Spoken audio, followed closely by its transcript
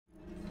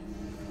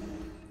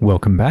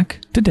Welcome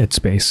back to Dead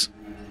Space.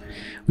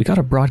 We got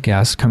a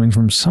broadcast coming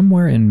from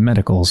somewhere in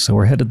medical, so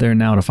we're headed there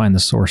now to find the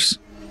source.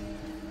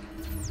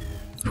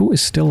 Who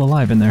is still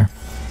alive in there?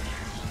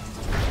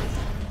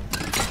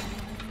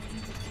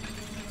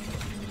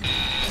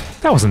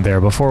 That wasn't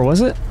there before, was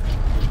it?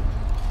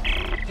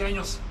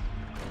 Daniels,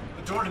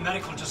 the door to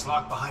medical just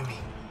locked behind me.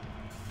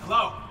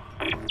 Hello?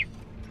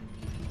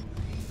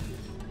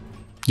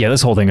 Yeah,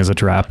 this whole thing is a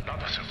trap.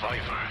 Not a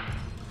survivor.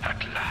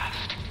 At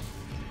last.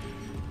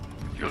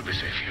 You'll be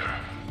safe here.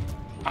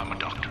 I'm a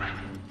doctor.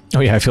 Oh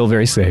yeah, I feel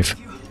very safe.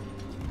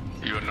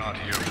 You're not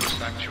here for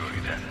sanctuary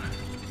then.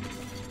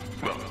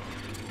 Well,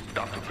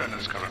 Dr.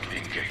 Brenner's currently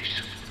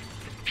engaged.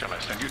 Shall I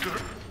send you to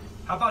her?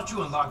 How about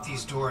you unlock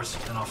these doors,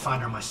 and I'll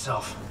find her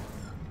myself?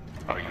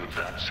 Are you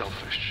that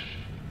selfish?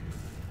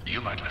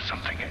 You might let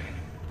something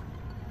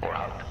in. Or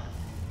out.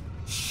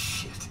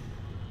 Shit.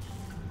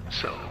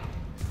 So,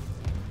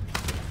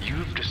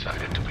 you've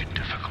decided to be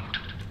difficult.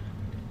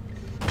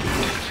 Take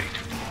a seat.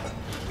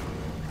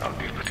 I'll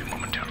deal with you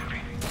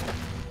momentarily.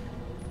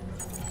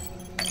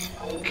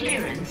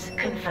 Clearance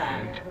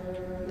confirmed.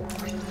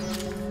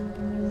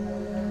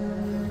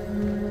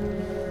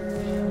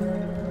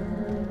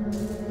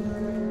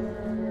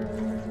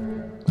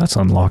 That's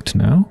unlocked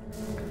now.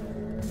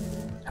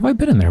 Have I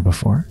been in there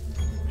before?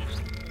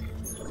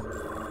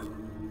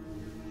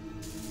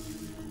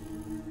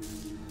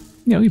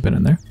 Yeah, we've been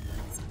in there.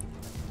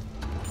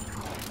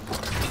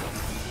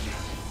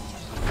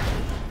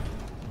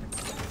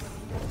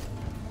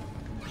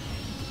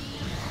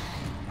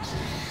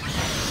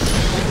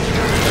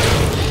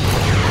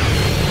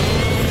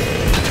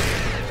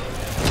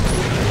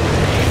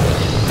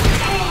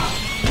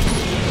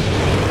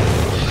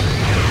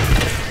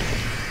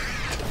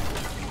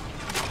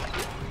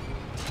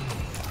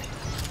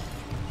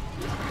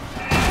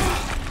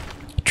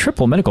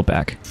 Triple medical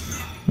pack.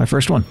 My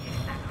first one.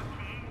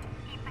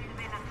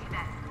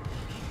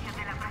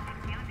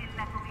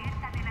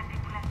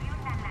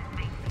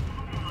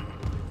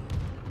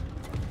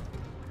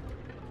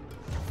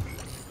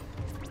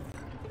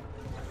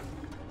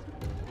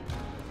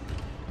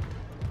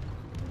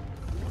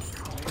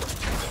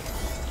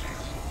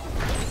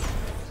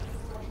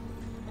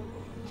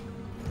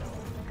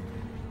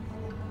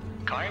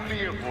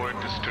 Kindly avoid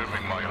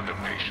disturbing my other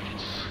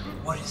patients.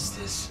 What is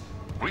this?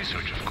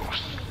 Research, of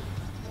course.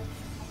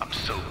 I'm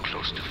so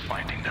close to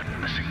finding that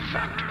missing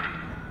factor.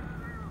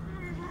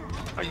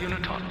 A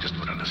unitologist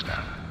would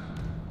understand.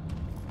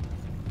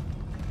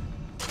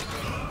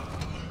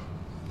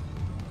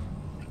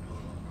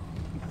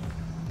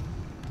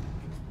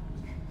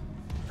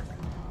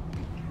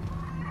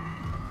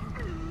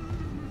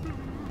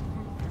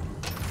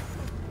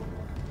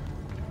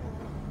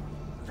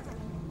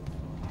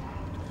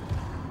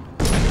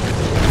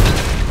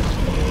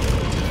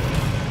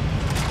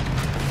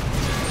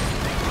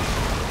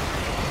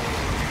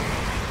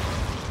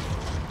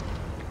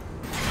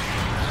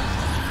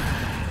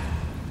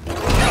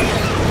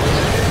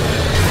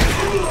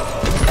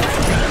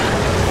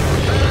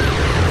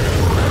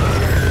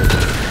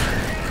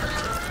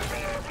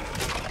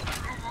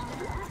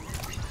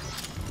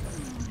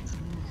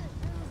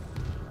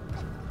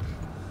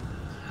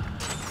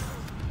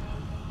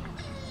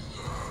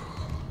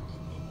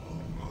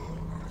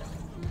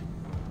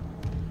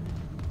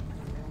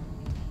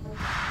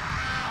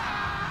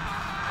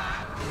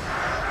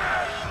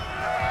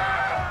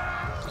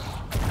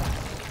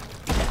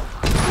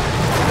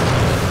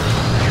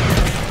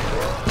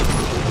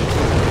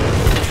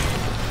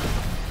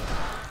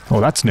 Oh,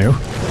 that's new.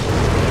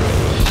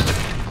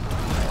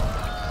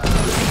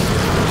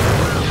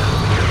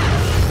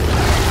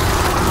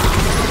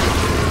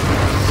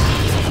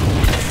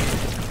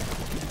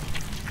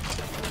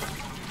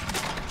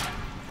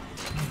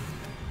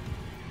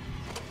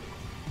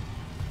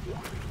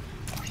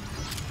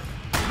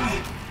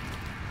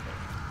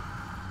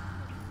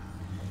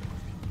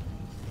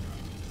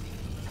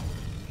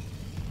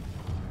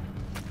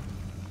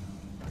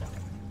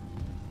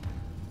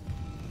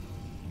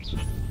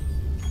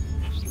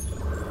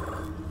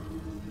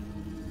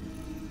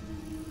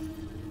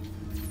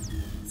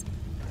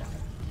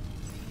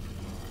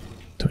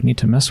 Do I need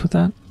to mess with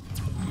that?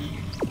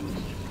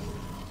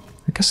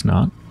 I guess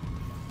not.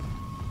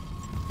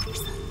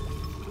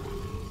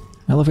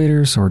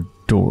 Elevators or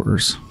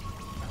doors?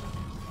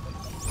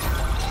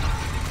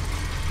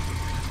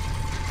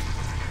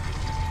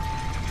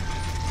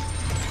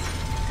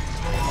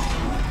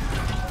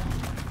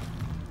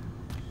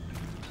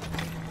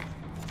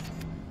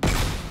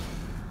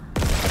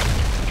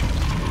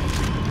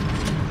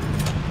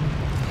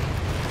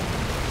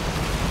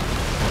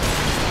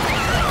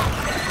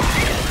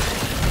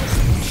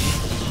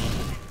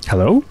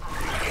 Hello?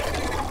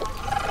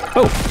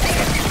 Oh!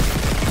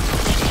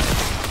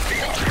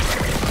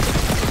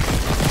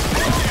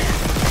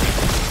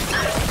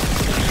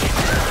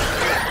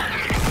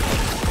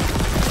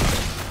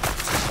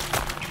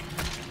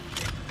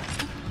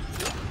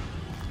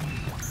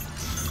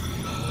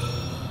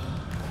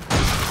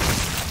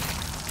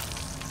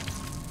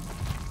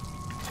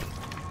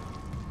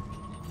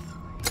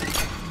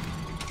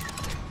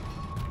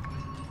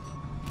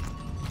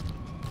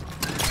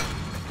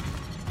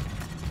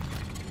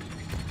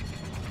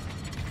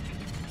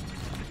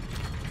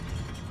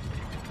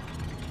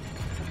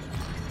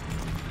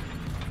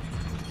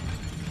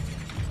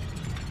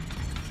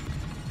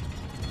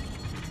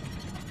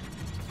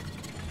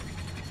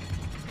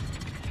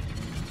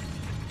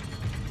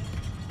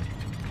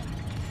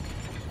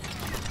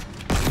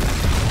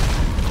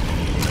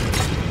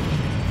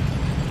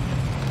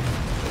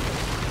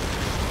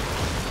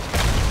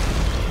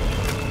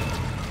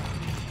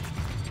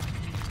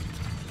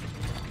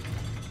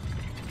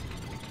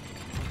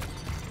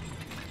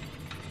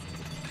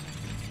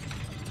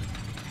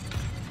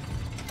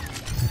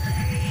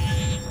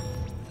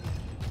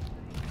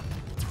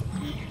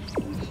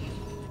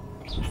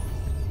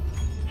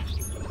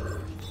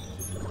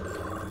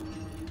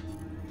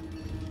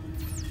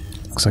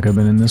 Looks like I've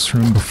been in this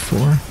room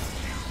before.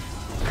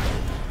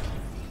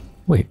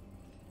 Wait.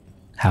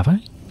 Have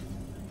I?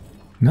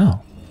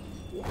 No.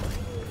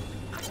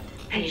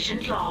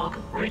 Patient log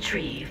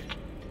retrieved.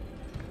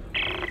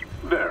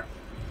 There.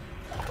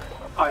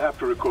 I have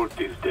to record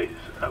these days.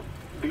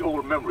 The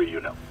old memory,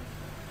 you know.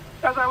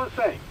 As I was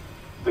saying,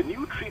 the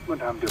new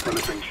treatment I'm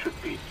developing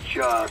should be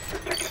just a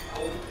ticket.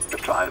 The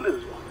trial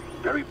is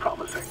very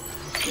promising.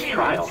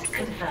 Trial?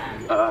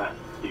 Confirmed.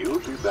 You'll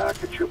be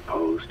back at your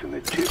post in a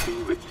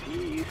jiffy with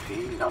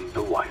CEC none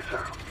the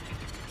wiser.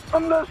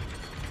 Unless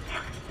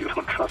you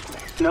don't trust me.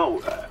 No,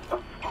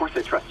 of course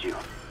I trust you.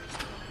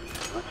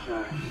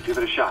 Let's give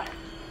it a shot.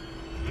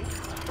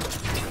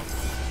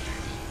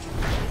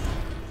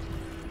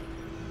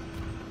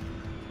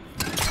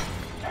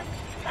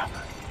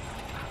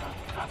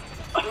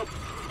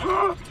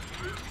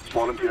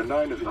 Volunteer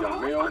 9 is a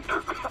young male,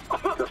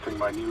 testing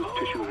my new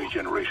tissue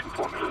regeneration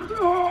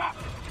formula.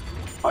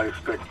 I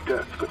expect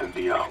death within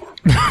the hour.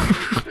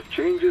 The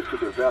changes to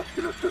the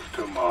vascular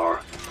system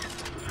are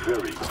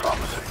very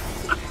promising.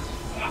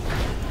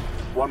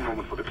 One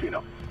moment for the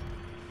cleanup.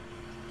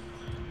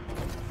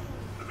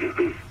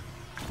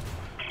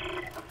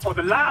 For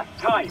the last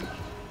time,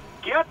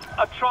 get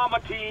a trauma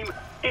team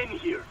in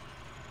here.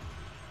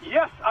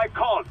 Yes, I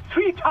called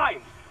 3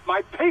 times.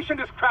 My patient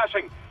is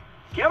crashing.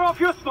 Get off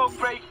your smoke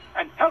break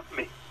and help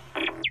me.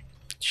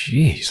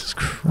 Jesus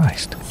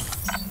Christ.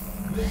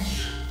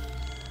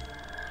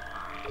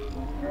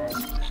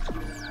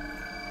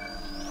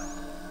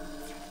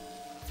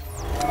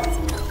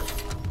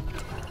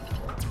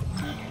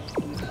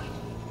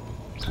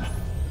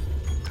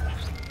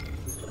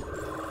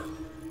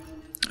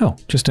 Oh,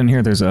 just in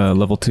here there's a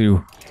level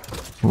 2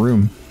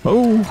 room.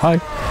 Oh, hi.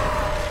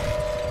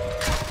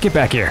 Get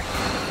back here.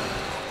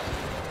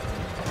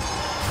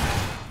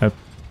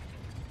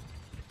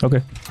 Okay.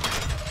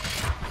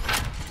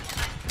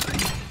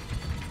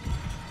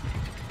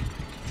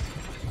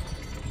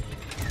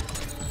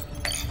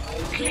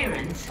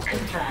 Clearance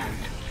confirmed.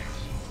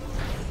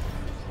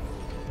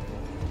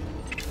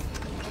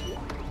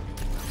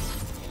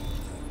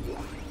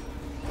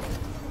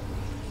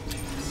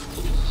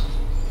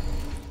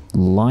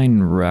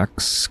 Line rack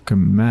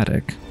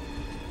schematic.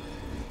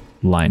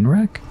 Line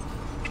rack?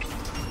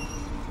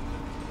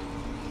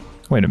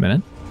 Wait a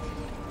minute.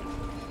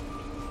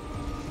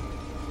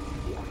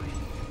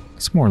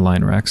 It's more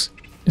line racks.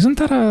 Isn't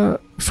that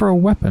for a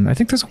weapon? I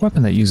think there's a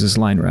weapon that uses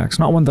line racks.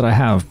 Not one that I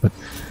have, but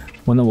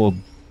one that we'll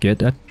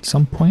get at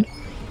some point.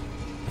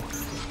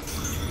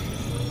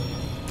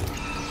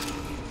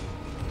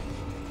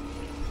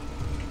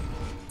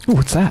 Ooh,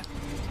 what's that?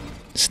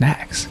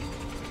 Snacks.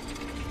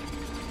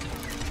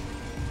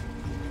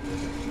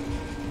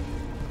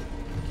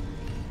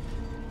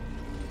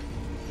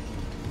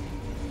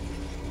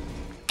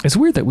 It's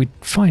weird that we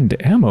find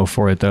ammo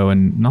for it, though,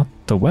 and not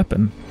the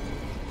weapon.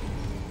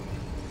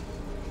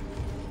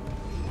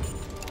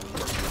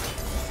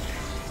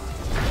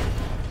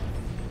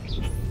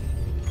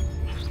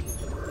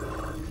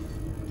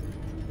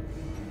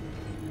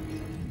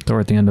 Door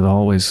at the end of the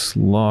hallway's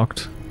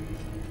locked.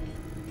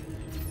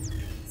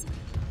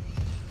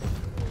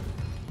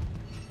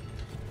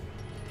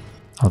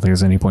 I don't think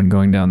there's any point in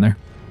going down there.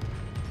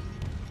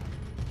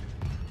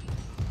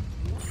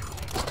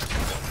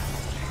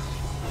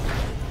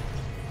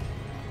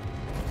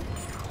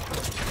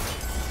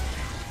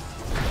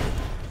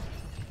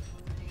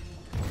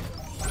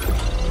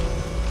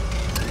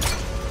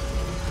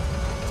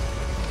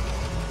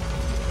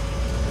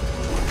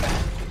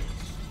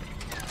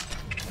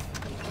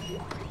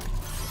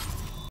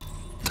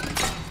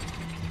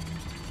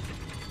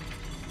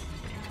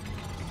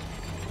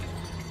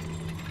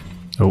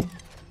 Oh,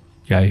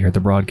 yeah, I heard the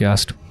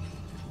broadcast.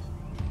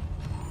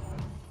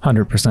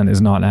 100%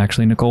 is not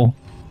actually Nicole.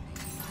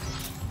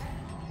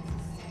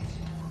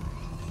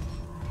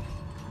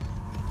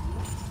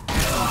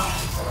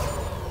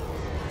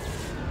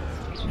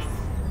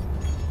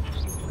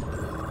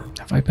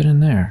 Have I been in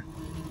there?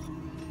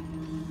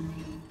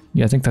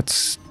 Yeah, I think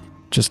that's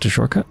just a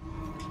shortcut.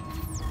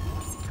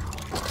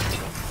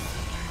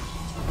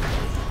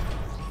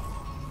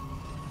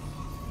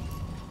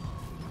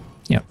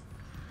 Yep.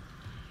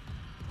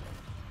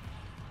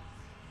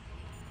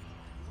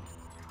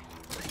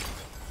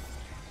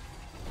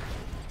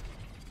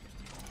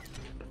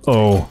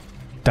 Oh,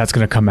 that's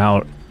gonna come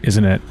out,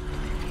 isn't it?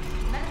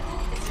 Medical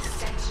is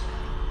essential.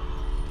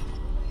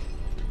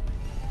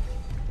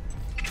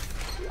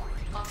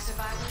 All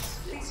survivors,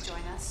 please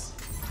join us.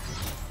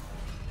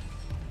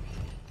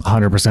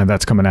 100%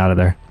 that's coming out of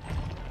there.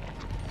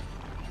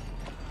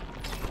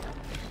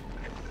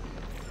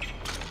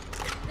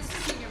 This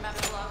is Senior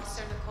Medical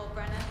Officer Nicole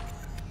Brennan.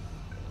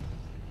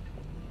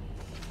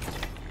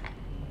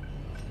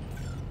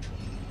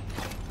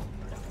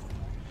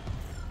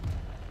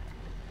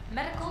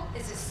 Medical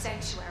is a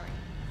sanctuary.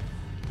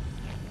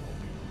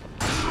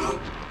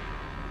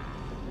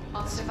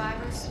 All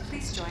survivors,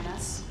 please join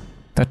us.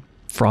 That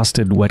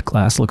frosted wet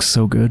glass looks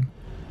so good.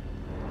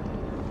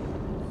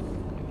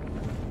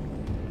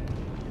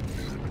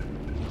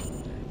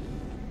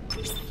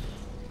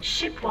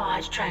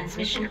 Authorized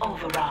transmission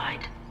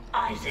override.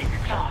 Isaac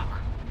Clarke.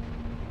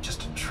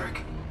 Just a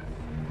trick.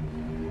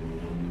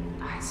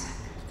 Isaac.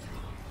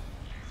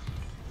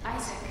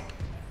 Isaac.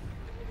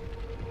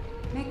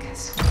 Make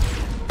us.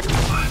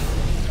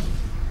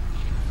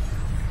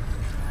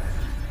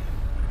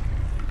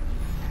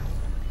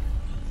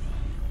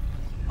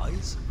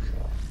 Isaac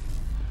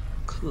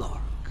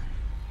Clarke.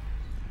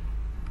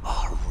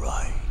 All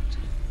right.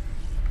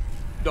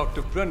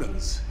 Dr.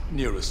 Brennan's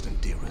nearest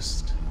and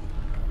dearest.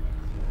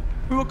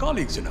 We were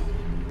colleagues, you know.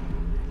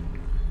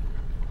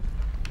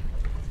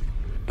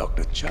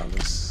 Dr.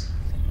 Chalice.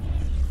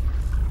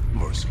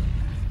 Mercer.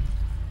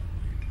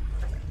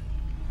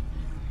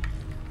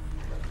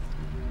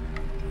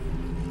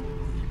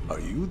 Are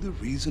you the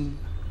reason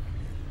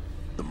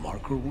the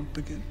marker won't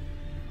begin?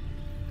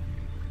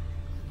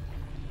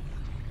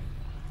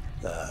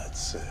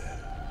 That's it.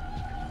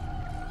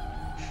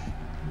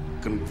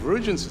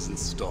 Convergence is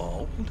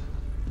installed.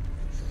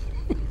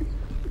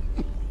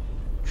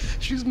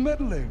 She's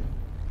meddling.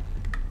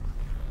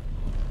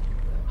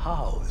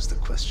 How is the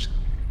question?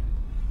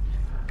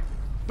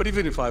 But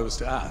even if I was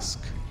to ask,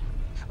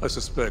 I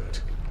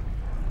suspect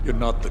you're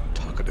not the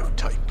talkative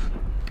type.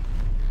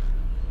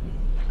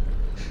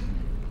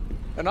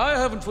 And I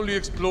haven't fully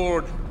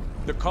explored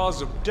the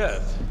cause of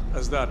death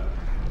as that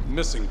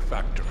missing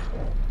factor.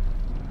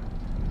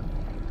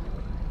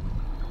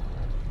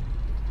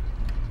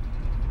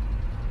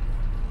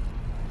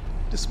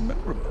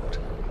 Dismemberment.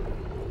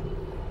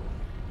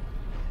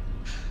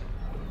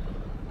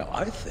 Now,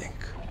 I think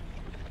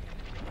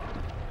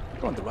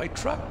you're on the right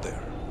track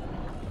there.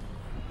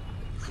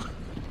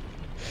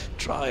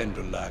 Try and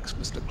relax,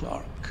 Mr.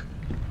 Clarke.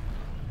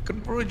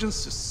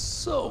 Convergence is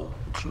so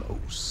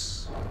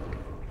close.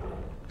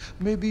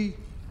 Maybe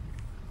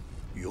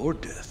your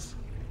death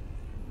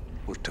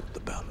will tip the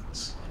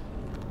balance.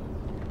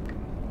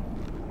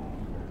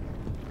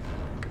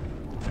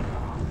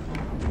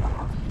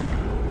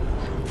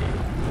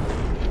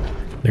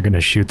 They're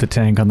gonna shoot the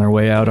tank on their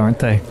way out, aren't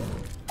they?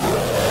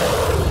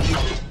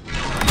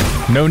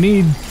 No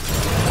need.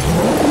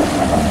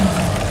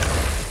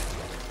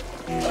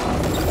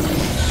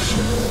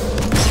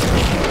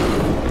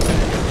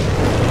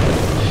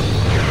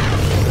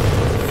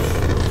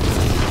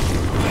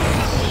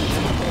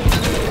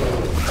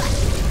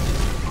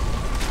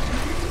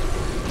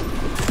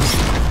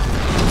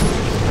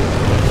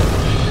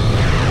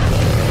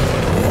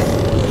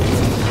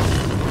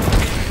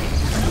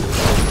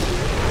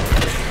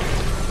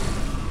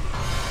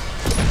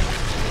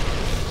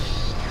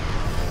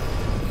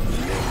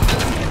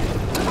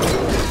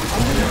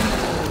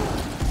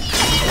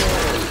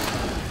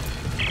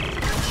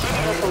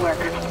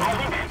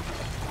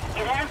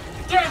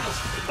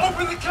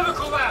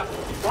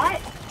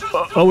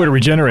 Oh, it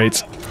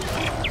regenerates.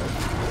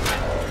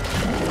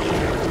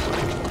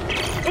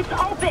 It's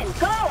open.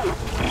 Go!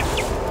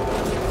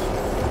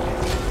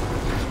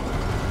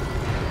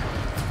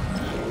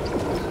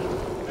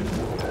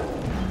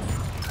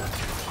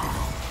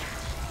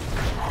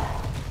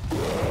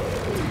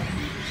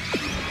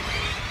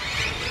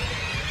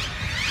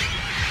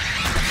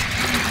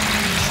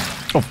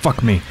 Oh,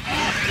 fuck me.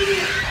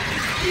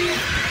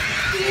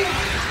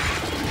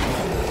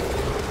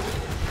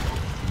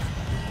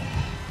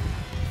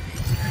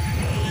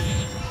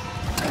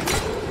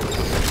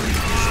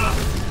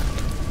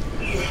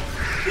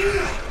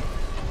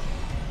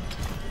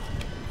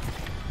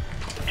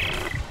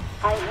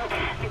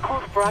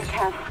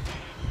 Broadcast.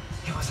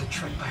 It was a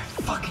trick by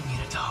a fucking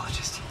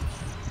unitologist.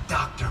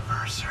 Dr.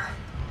 Mercer.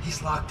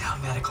 He's locked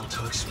down medical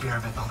to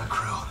experiment on the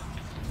crew.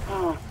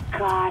 Oh,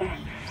 God.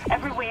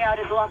 Every way out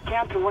is locked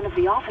down through one of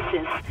the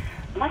offices.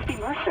 Must be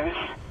Mercer's.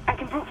 I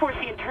can brute force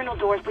the internal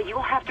doors, but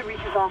you'll have to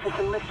reach his office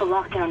and lift the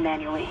lockdown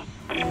manually.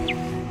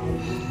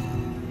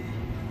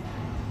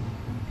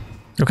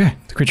 Okay,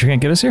 the creature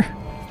can't get us here?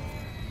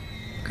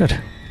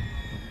 Good.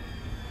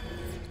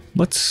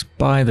 Let's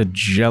buy the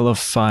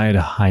jellified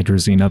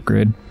hydrazine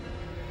upgrade.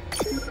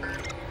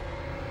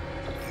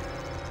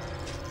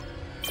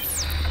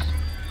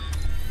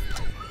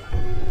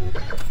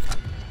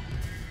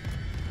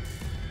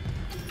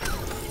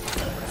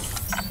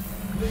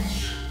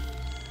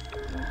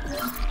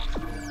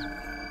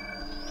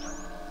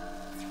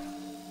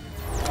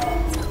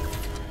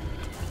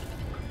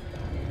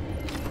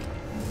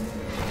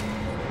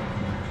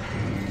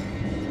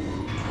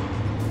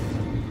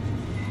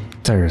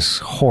 There's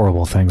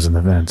horrible things in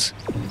the vents.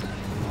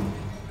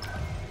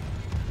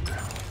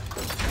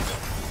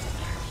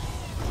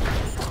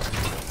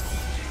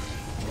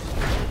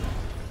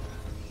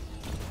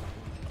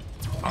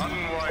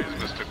 Unwise,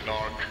 Mr.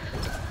 Clarke.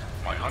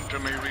 My hunter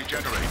may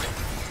regenerate,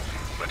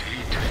 but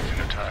he takes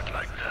an attack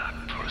like that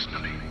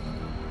personally.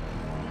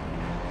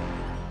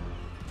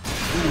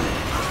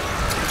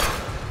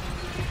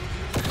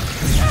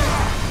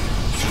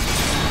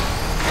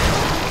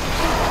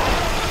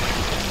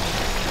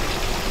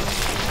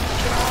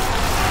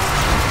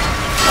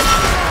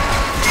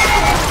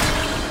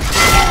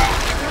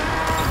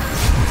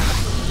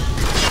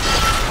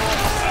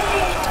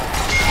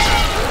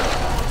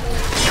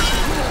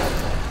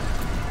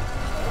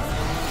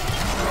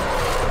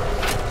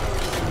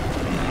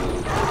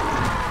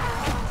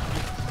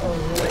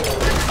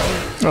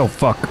 Oh,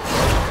 fuck.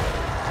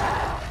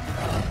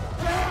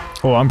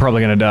 Oh, I'm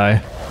probably gonna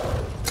die.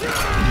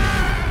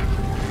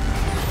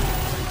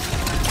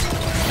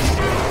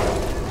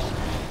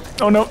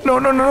 Oh, no, no,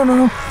 no, no, no,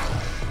 no.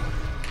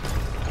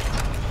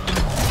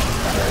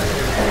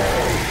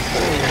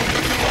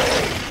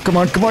 Come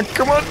on, come on,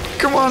 come on,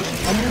 come on.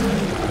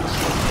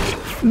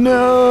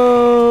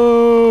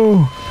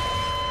 No!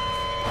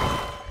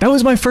 That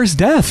was my first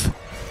death.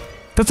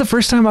 That's the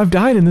first time I've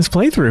died in this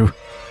playthrough.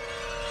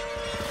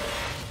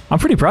 I'm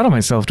pretty proud of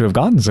myself to have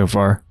gotten so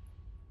far.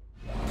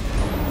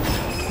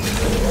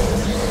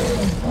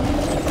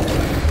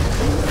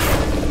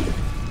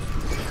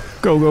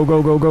 Go, go,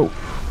 go, go, go.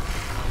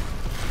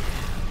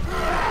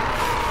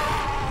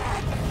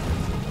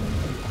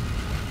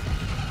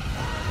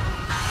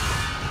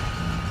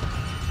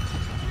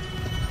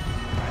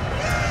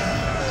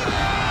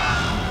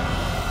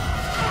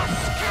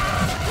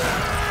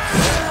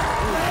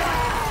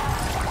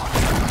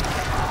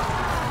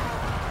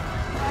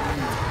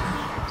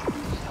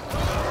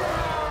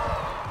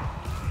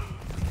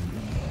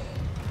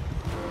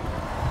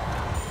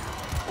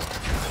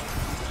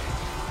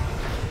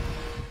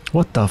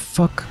 What the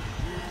fuck?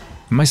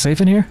 Am I safe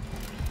in here?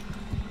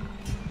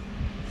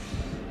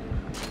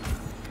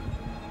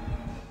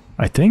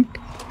 I think?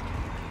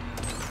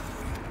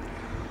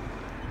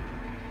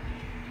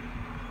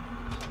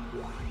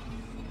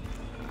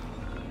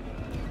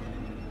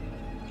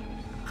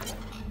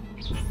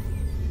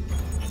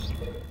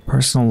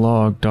 Personal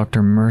log,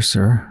 Dr.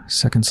 Mercer,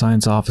 Second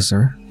Science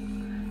Officer.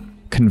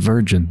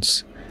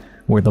 Convergence,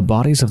 where the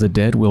bodies of the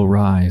dead will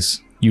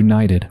rise,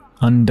 united,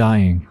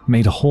 undying,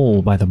 made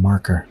whole by the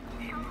marker.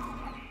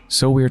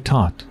 So we're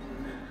taught.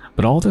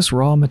 But all this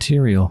raw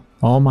material,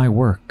 all my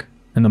work,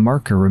 and the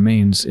marker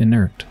remains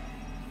inert.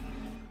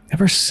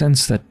 Ever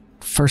since that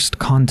first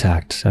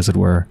contact, as it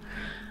were,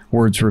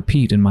 words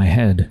repeat in my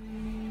head.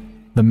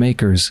 The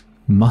makers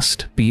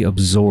must be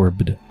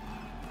absorbed.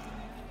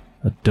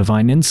 A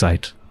divine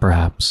insight,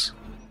 perhaps,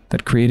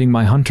 that creating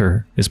my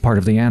hunter is part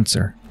of the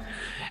answer.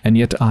 And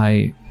yet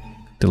I...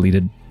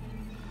 deleted.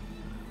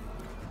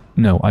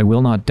 No, I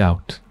will not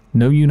doubt.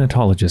 No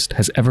unitologist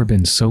has ever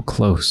been so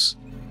close.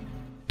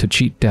 To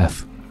cheat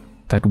death,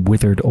 that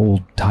withered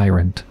old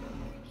tyrant,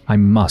 I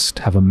must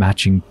have a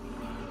matching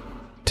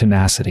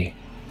tenacity.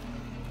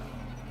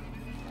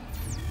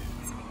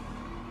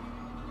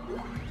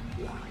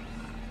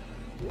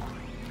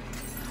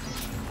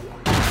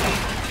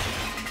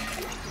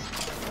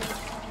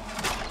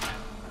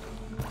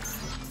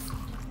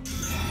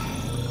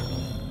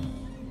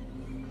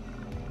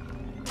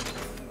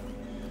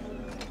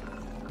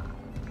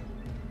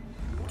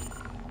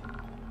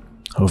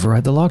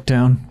 Override the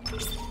lockdown.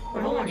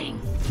 Warning.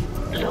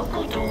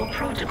 Local door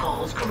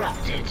protocols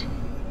corrupted.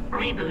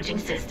 Rebooting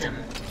system.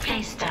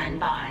 Please stand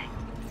by.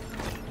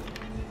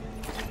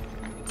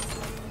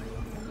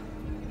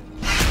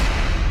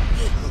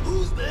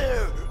 Who's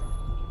there?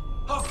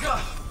 Oh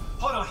god!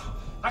 Hold on.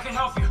 I can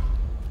help you.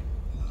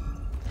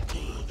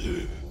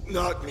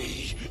 Not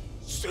me.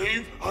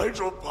 Save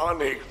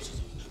hydroponics.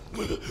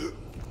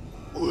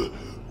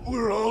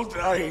 We're all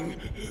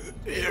dying.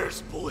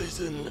 Air's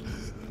poison.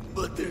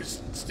 But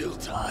there's still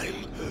time.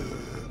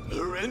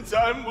 Her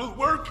enzyme will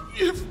work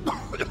if...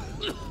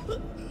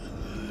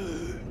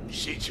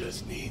 She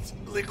just needs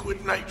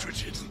liquid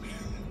nitrogen.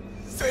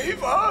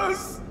 Save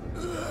us!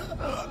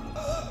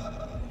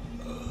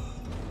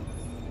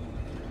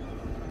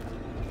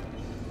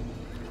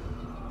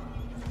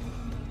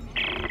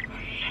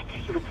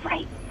 He was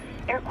right.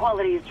 Air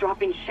quality is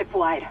dropping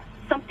ship-wide.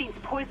 Something's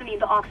poisoning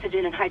the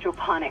oxygen in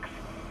hydroponics.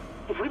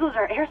 If we lose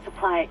our air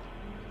supply...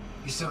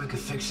 He said we could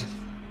fix it.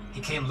 He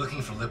came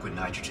looking for liquid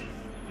nitrogen,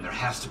 and there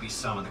has to be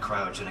some in the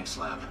cryogenics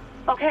lab.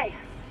 Okay.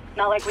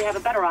 Not like we have a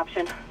better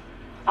option.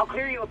 I'll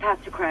clear you a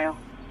path to cryo.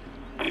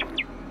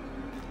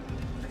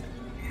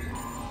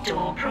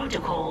 Door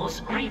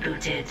protocols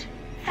rebooted.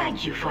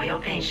 Thank you for your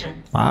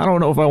patience. I don't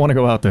know if I want to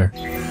go out there.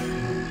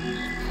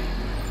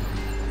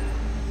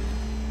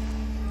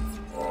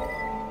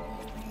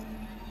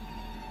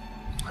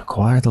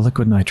 Acquire the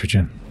liquid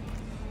nitrogen.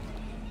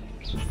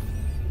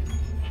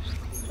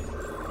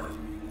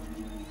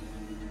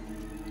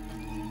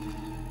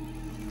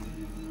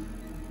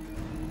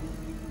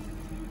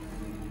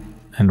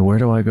 And where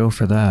do I go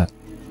for that?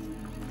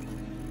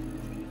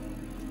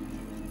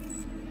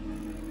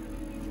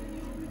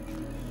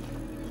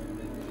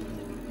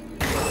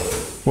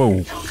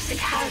 Whoa. Toxic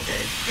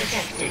hazard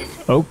detected.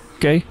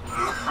 Okay.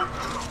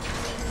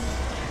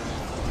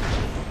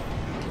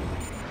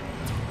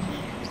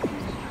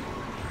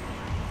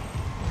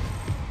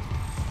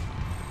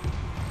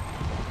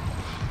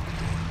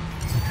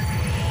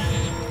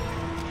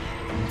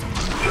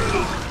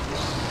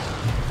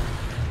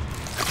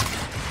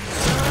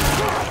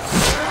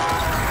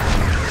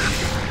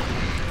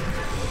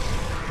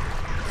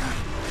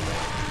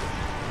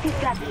 These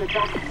guys in the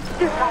dock.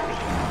 They're zombie.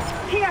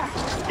 Here!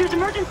 There's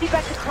emergency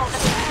vent control at the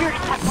security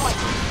checkpoint.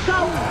 Go!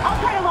 I'll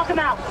try to lock them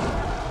out!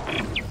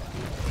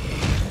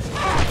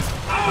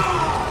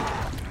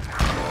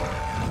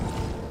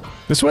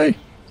 This way?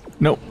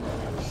 Nope.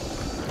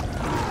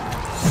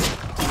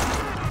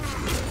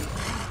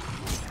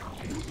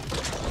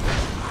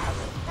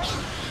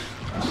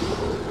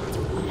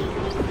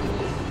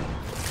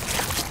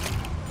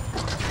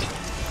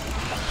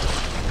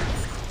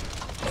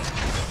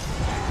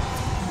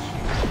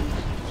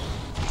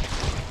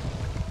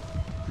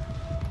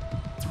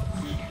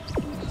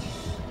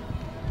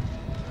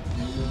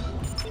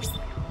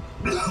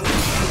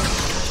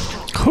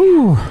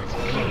 Whew.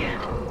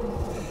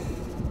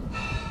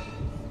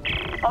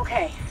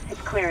 Okay,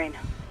 it's clearing.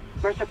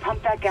 Mercer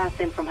pumped that gas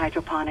in from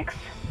hydroponics.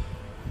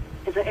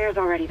 Is the air's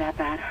already that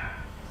bad?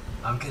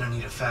 I'm gonna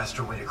need a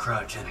faster way to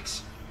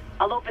cryogenics.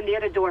 I'll open the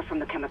other door from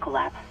the chemical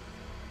lab.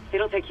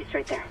 It'll take you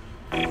straight there.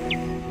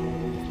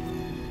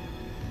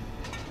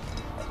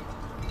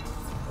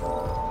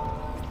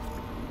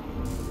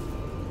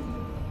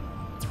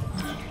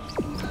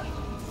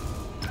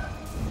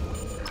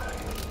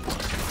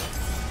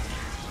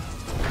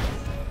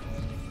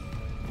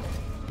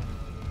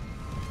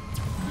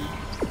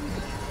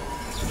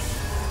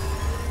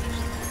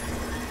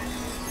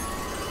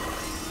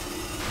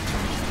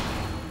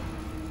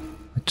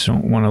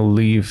 Don't want to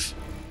leave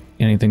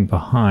anything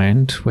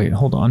behind. Wait,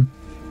 hold on.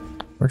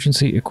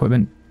 Emergency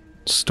equipment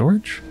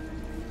storage?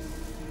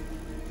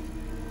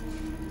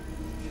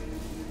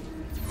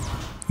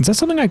 Is that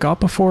something I got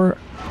before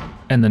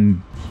and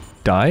then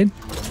died?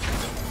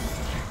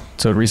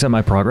 So it reset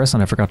my progress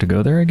and I forgot to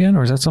go there again?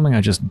 Or is that something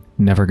I just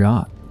never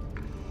got?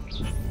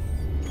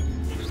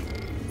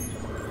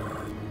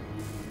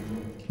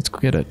 Let's go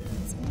get it.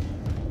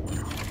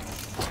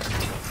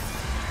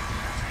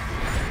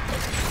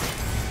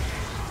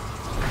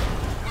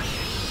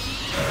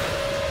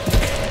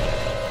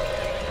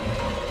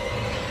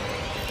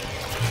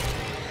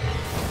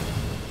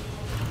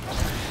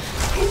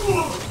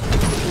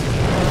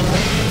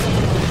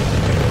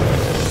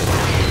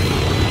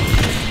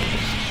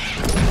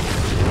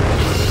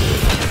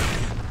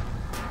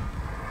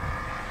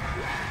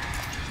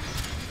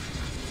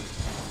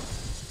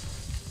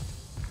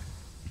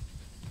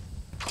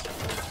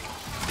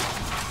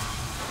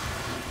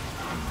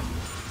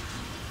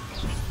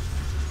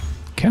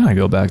 Can I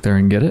go back there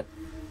and get it?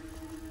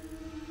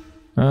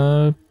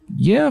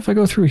 Yeah, if I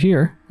go through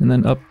here and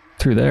then up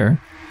through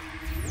there.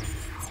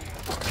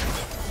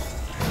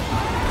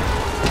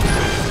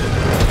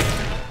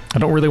 I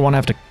don't really want to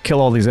have to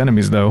kill all these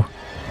enemies, though.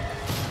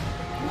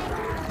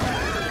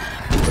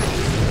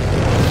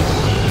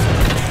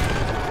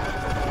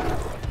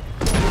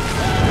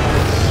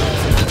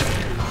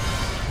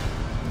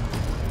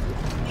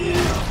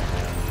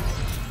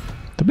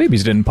 The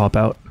babies didn't pop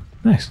out.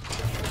 Nice.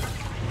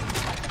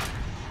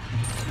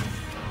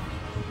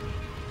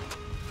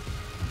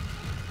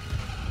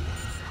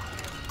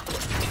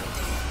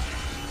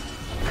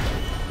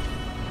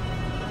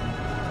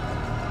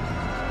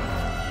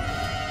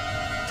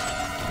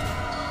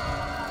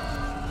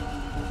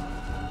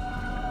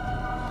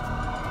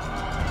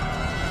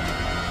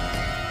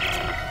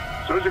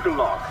 Surgical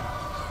log.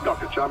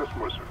 Dr. Charles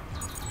Mercer.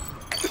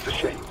 It's a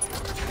shame.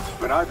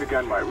 When I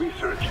began my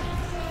research,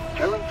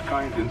 Terrence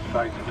Kyne's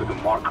insights into the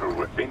marker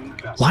were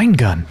invaluable. Line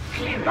gun.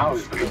 Now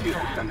he's been used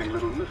to sending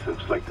little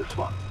missives like this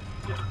one.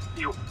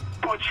 You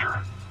butcher.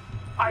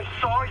 I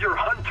saw your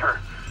hunter.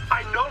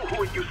 I know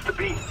who it used to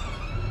be.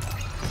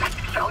 That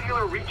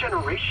cellular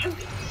regeneration?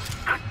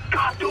 Good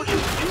God, don't you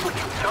see what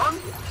you've done?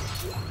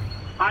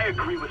 I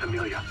agree with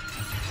Amelia.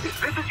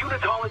 If this is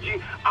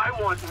unitology, I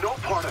want no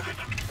part of it.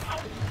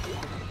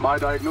 My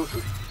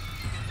diagnosis.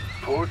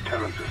 Poor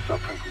Terrence is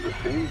suffering from the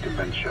same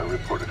dementia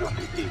reported on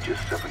the Aegis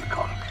 7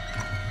 con.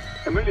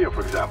 Amelia,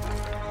 for example.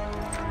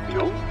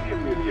 The only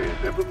Amelia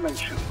he's ever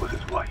mentioned was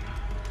his wife.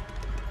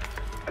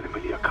 And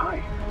Amelia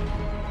Kyne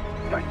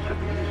died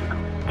 7 years ago.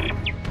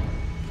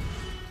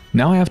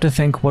 Now I have to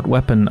think what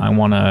weapon I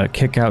want to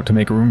kick out to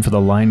make room for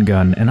the line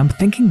gun, and I'm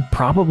thinking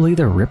probably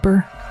the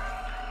Ripper?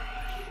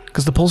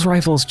 Because the pulse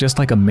rifle is just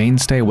like a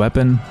mainstay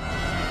weapon.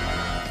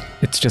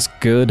 It's just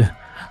good.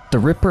 The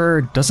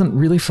Ripper doesn't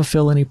really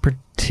fulfill any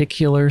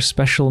particular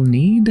special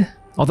need,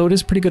 although it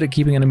is pretty good at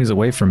keeping enemies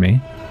away from me.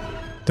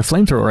 The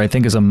flamethrower, I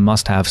think, is a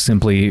must-have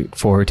simply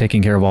for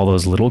taking care of all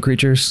those little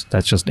creatures.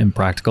 That's just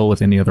impractical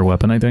with any other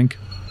weapon, I think.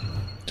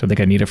 So I think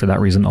I need it for that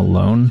reason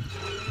alone.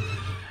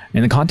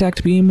 And the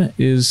contact beam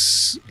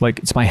is, like,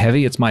 it's my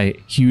heavy, it's my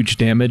huge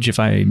damage if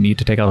I need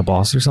to take out a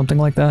boss or something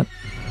like that.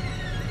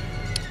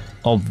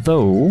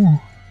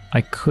 Although,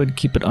 I could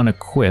keep it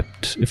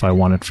unequipped if I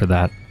wanted for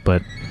that,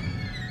 but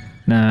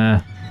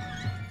nah.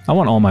 I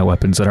want all my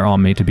weapons that are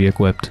on me to be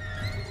equipped.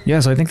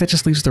 Yeah, so I think that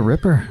just leaves the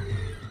Ripper.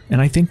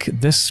 And I think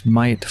this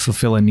might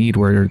fulfill a need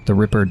where the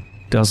Ripper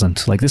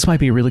doesn't. Like, this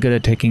might be really good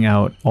at taking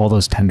out all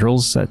those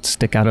tendrils that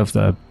stick out of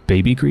the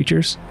baby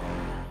creatures,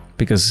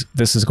 because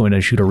this is going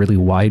to shoot a really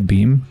wide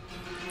beam.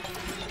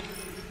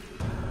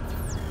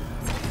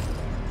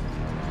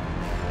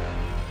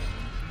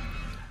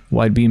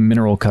 Wide beam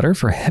mineral cutter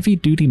for heavy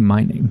duty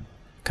mining.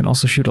 Can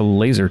also shoot a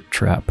laser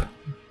trap.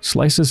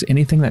 Slices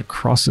anything that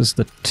crosses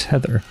the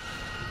tether.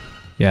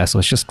 Yeah, so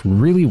it's just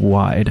really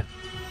wide.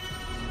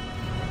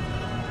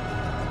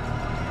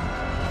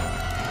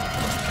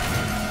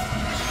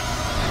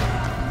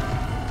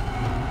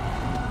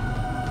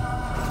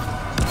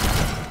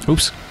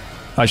 Oops.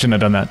 I shouldn't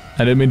have done that. I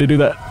didn't mean to do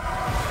that.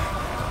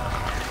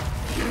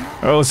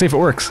 Oh, let's see if it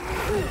works.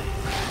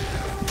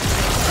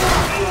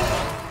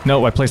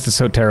 No, I placed it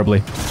so terribly.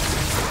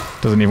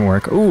 Doesn't even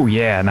work. Ooh,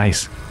 yeah,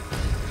 nice.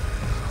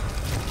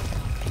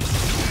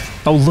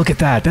 Oh, look at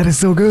that. That is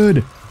so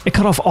good. It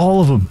cut off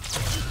all of them.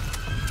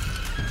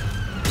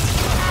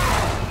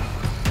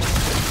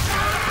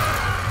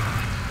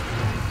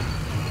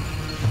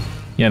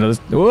 Yeah, no,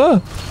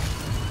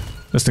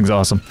 this thing's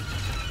awesome.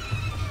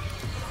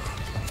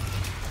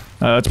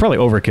 It's probably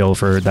overkill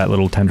for that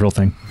little tendril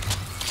thing.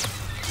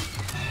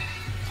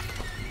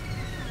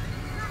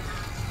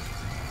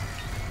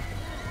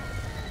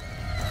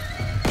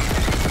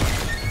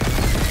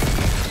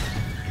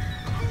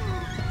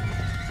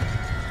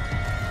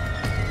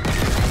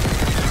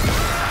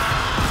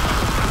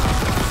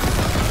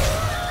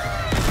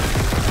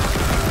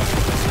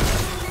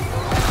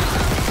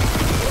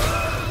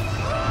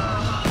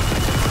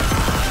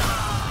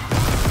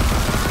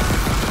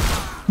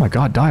 Oh my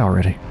god, die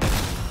already.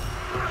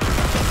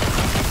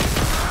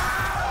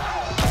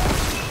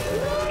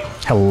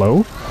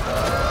 Hello?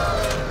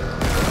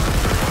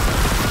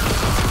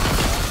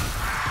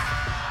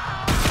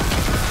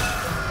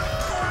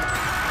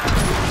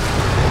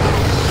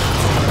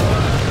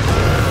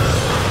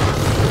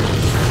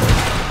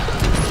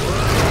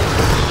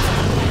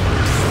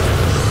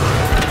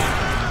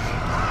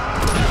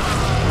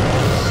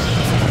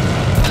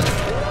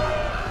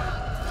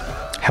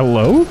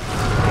 Hello?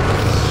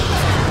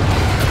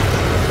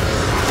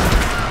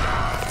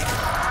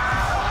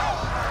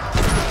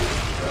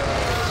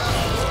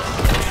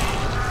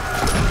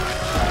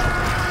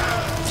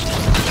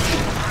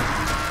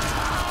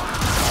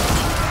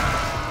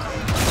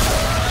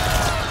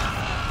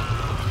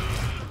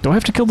 Do I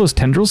have to kill those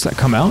tendrils that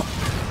come out?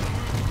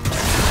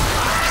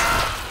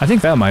 I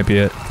think that might be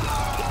it.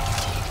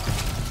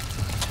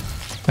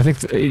 I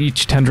think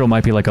each tendril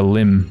might be like a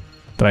limb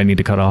that I need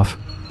to cut off.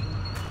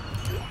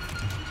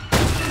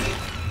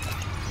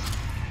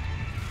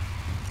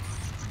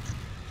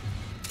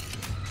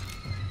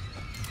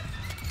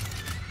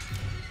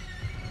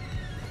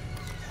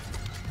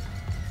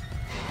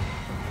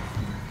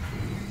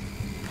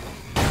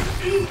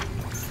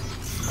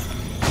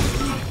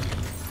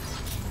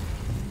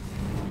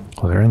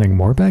 Was there anything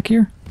more back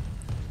here?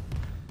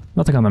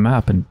 Nothing on the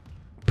map in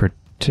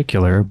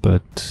particular,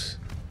 but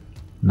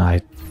no,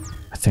 I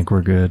think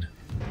we're good.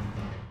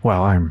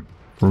 Wow, I'm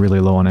really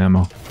low on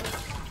ammo.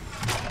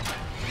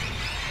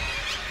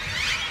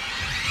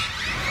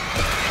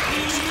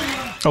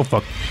 Oh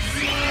fuck.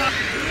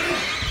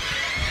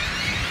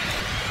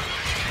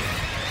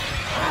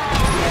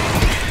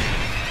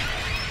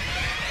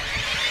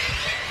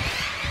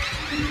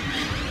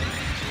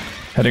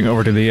 Heading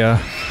over to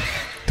the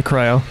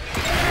cryo.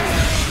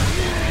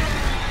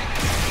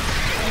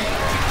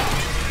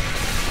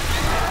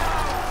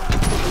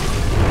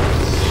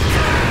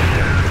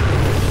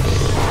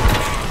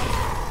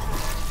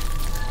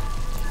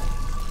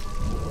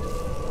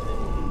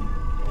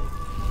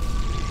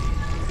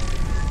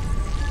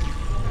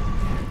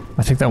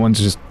 I think that one's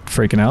just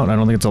freaking out. I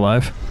don't think it's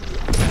alive.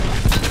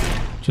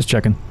 Just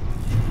checking.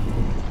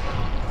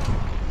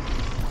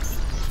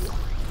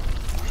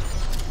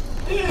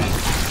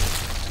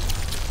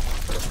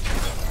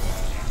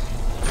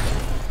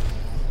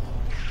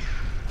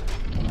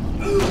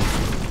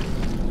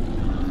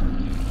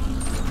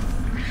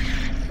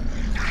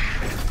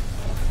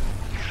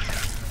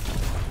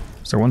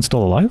 Is there one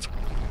still alive?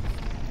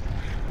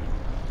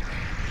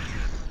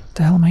 What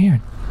the hell am I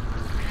hearing?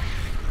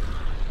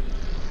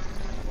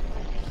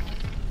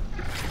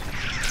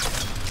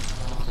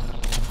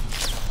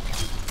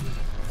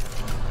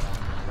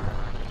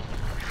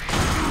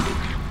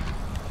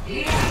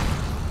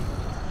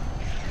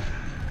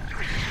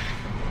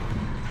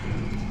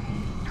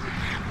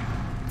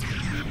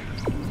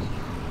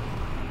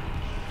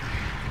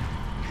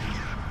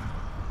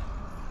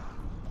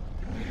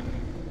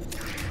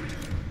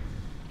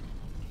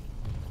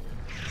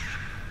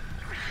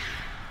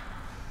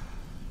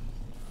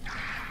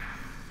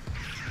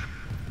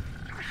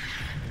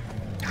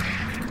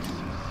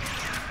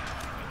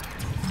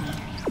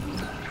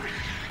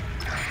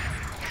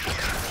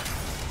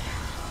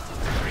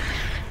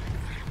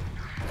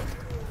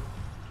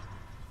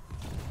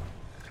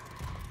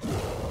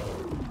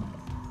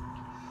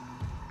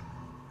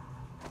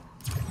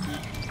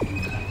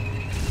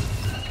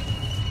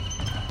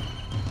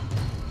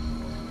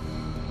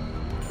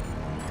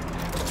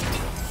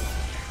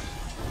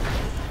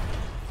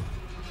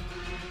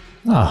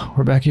 Ah,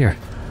 we're back here.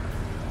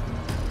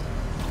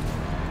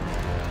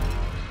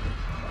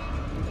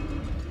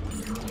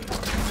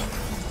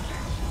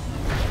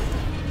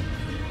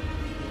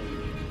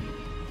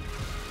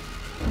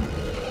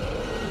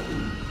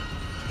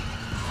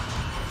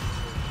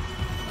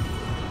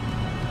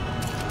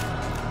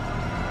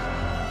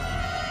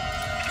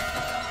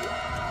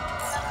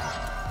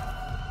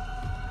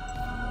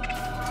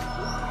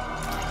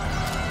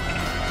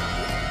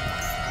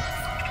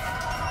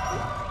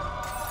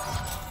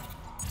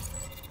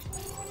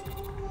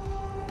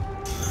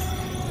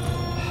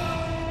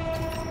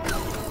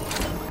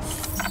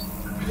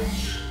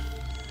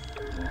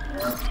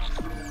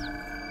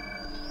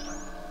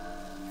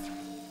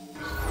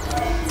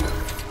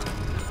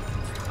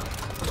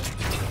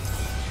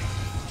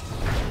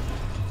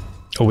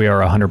 We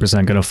are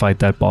 100% going to fight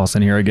that boss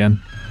in here again.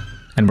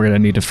 And we're going to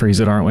need to freeze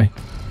it, aren't we?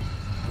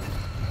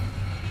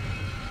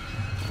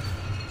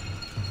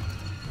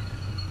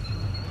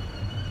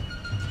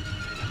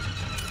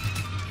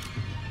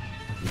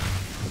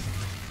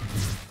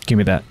 Give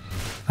me that.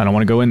 I don't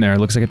want to go in there. It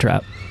looks like a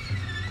trap.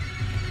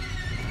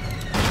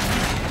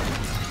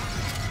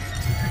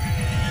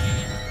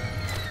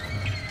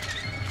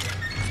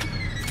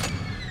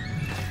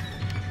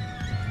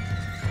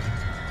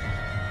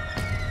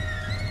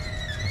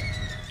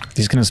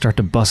 He's gonna start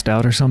to bust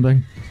out or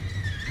something.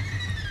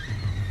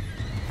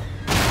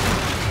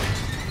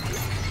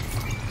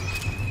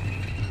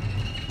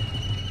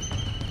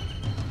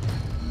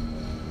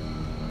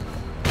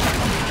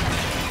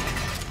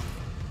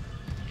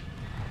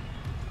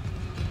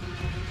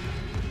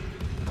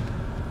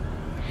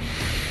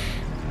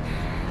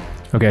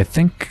 Okay, I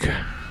think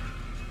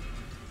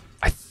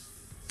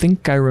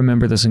I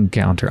remember this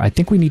encounter. I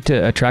think we need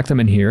to attract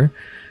them in here,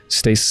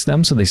 stasis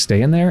them so they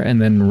stay in there,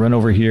 and then run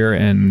over here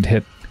and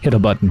hit a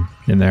button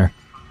in there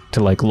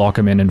to like lock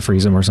them in and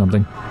freeze them or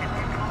something.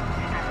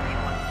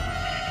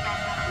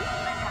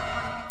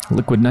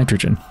 Liquid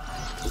nitrogen.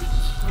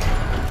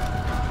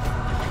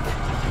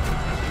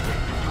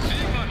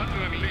 Seeing my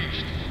hunger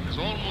unleashed is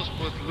almost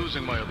worth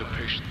losing my other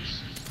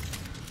patients.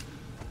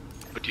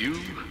 But you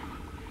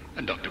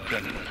and Dr.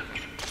 Brennan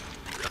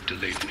have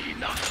delayed me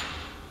enough.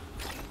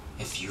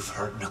 If you've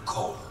hurt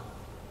Nicole,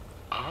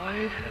 I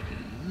have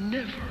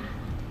never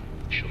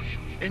shown you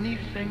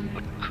anything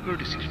but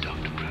courtesy to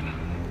Dr. Brennan.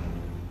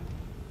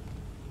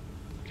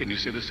 Can you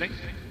say the same?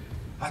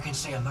 I can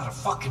say I'm not a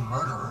fucking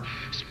murderer.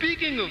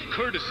 Speaking of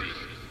courtesy,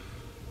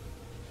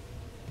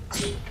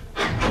 do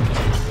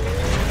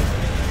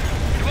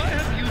I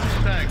have you to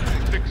thank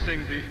for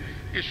fixing the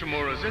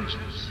Ishimura's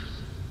engines?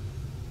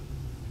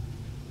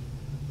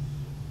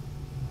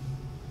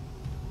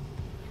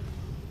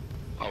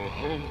 Our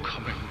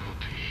homecoming will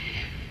be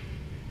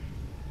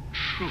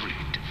truly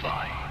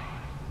divine.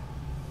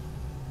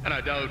 And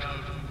I doubt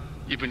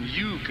even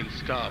you can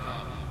stop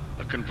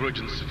a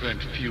convergence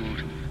event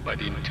fueled by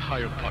the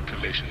entire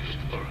population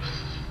of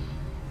Earth.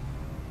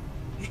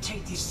 You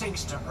take these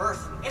things to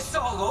Earth, it's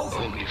all over.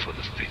 Only for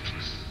the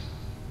faithless.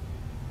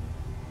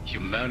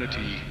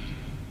 Humanity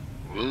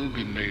will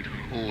be made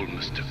whole,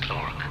 Mr.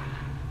 Clark,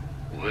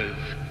 with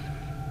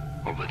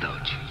or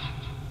without you.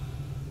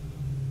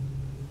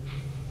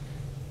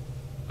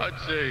 I'd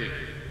say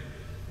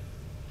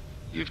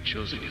you've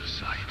chosen your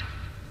side.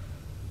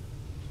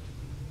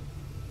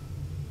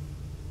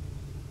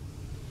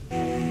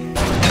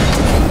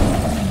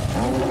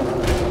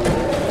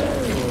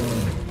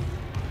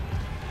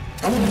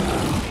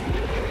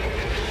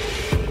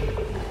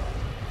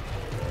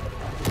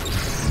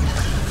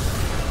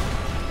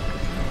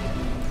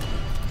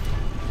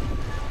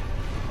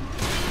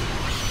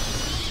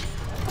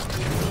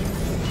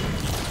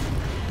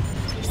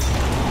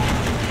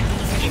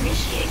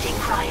 Initiating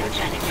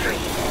cryogenic freeze.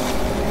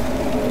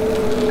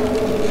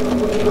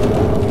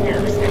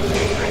 Nose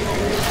nested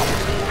present.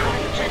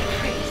 Cryogenic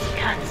freeze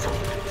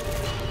cancelled.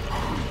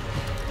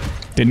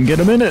 Didn't get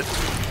a minute.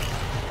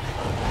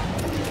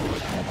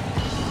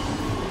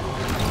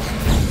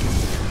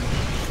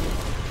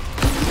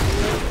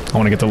 I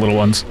want to get the little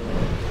ones.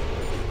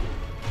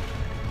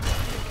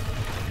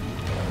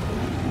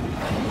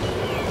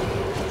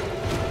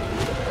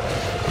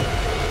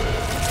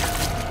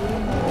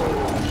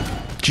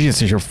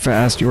 Jesus, you're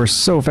fast. You are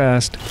so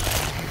fast.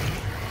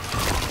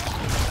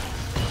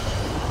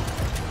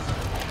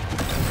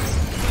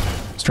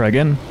 Let's try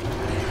again.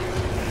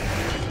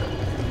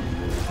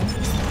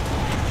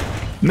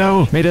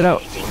 No, made it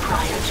out.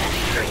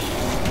 Cryogenic freeze.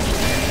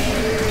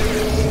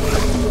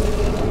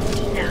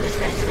 No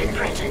specimen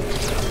present.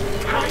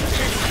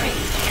 Cryogenic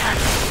freeze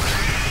cancelled.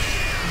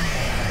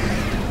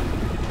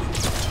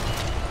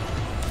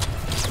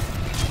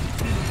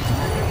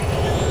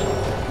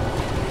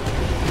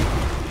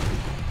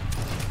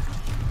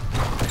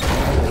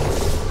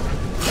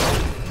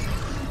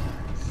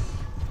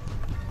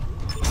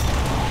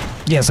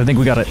 Yes, I think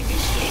we got it.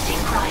 Initiating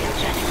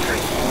cryogenic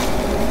freeze.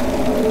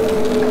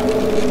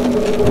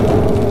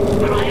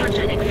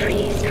 Cryogenic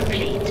freeze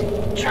complete.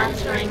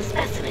 Transferring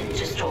specimen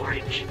to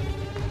storage.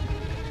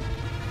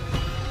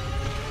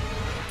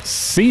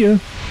 See ya.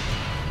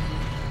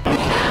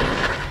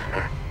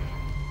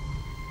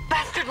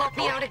 Bastard locked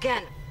me out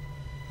again.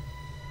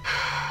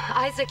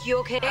 Isaac, you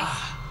okay?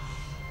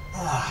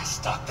 I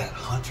stopped that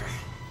hunter.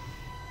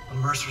 But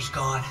Mercer's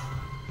gone.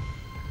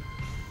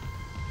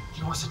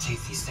 He wants to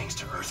take these things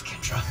to Earth,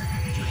 Kendra.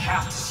 You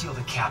have to seal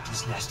the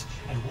captain's nest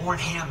and warn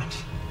Hammond.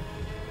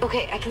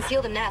 Okay, I can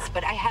seal the nest,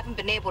 but I haven't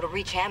been able to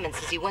reach Hammond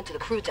since he went to the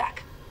crew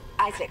deck.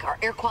 Isaac, our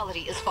air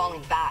quality is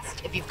falling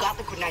fast. If you've got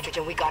liquid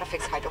nitrogen, we gotta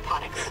fix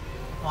hydroponics.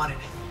 On it.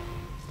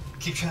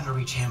 Keep trying to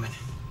reach Hammond.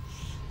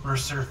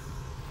 Mercer,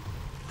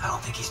 I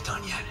don't think he's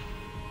done yet.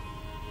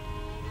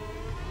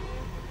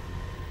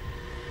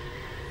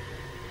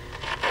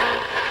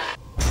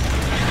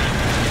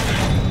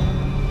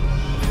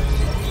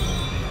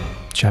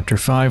 Chapter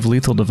 5,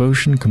 Lethal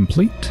Devotion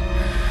complete.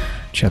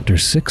 Chapter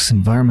 6,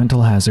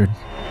 Environmental Hazard.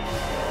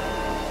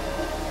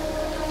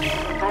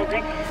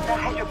 Isaac, the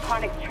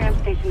hydroponics tram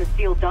station is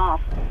sealed off.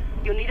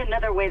 You'll need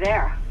another way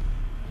there.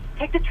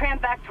 Take the tram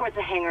back towards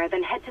the hangar,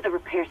 then head to the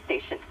repair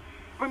station.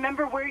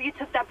 Remember where you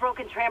took that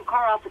broken tram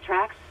car off the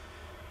tracks?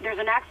 There's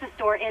an access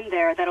door in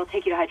there that'll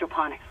take you to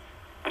hydroponics.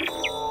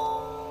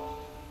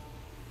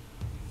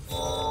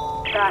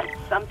 Got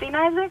something,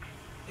 Isaac?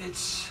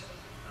 It's...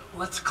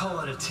 let's call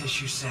it a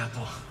tissue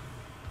sample.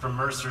 From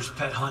Mercer's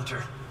pet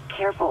hunter.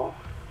 Careful.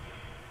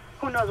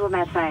 Who knows what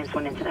mad science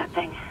went into that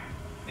thing?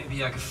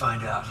 Maybe I could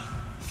find out.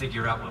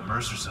 Figure out what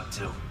Mercer's up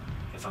to.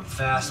 If I'm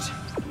fast,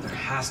 there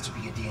has to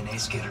be a DNA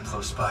scanner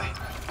close by.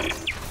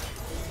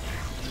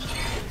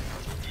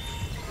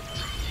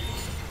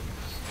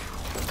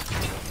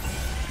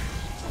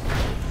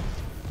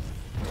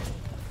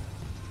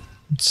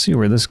 Let's see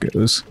where this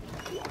goes.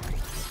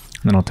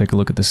 Then I'll take a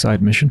look at the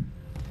side mission.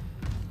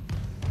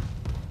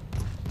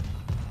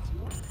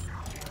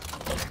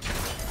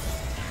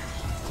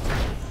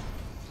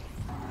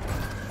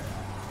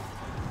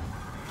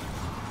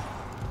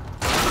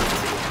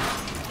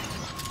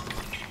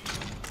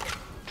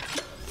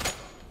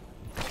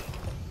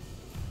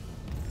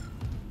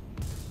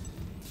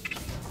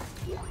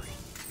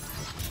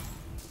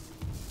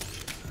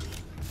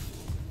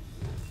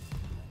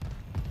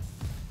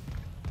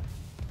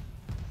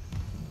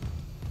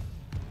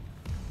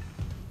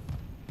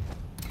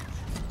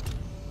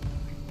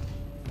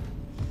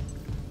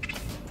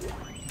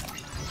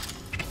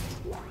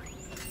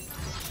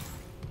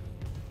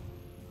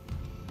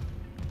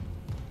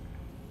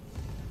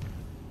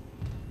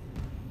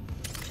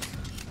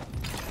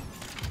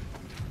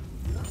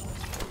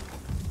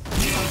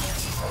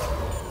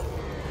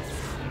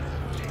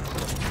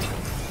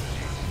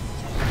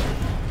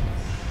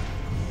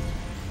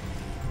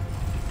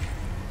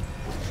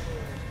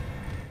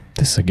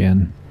 This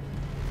again.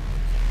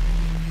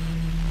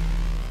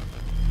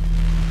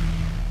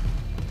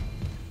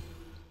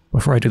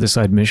 Before I do the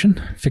side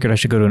mission, figured I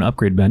should go to an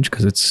upgrade bench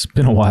because it's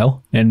been a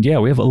while. And yeah,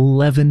 we have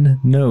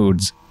 11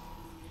 nodes.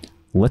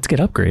 Let's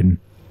get upgrading.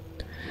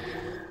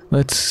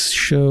 Let's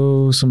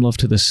show some love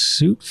to the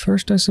suit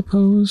first, I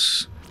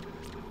suppose.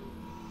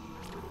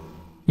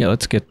 Yeah,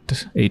 let's get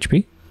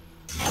HP.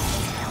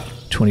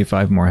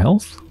 25 more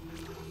health.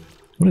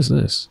 What is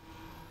this?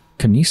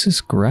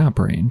 Kinesis grab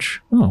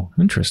range. Oh,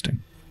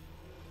 interesting.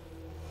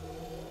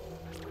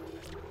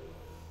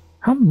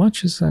 How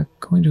much is that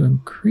going to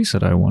increase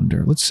it, I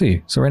wonder? Let's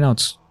see. So right now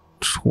it's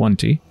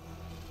 20.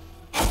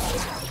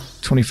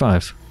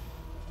 25.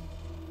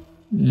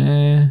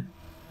 I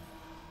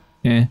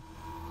don't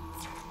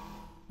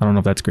know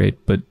if that's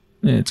great, but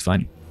it's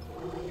fine.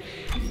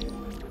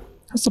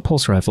 How's the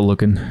pulse rifle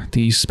looking?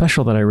 The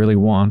special that I really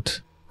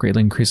want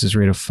greatly increases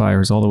rate of fire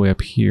is all the way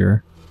up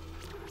here.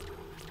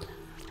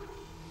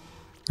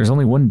 There's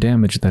only one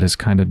damage that is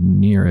kind of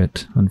near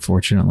it,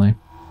 unfortunately.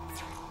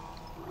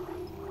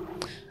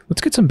 Let's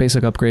get some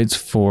basic upgrades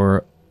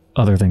for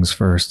other things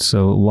first.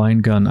 So line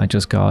gun I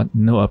just got,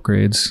 no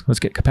upgrades. Let's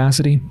get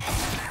capacity.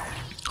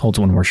 Holds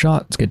one more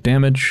shot. Let's get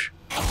damage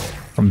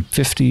from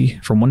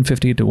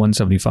 150 to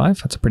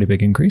 175. That's a pretty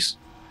big increase.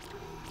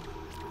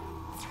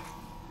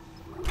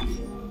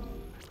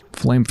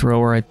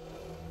 Flamethrower, I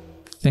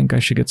think I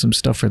should get some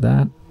stuff for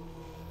that.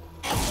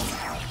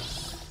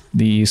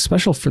 The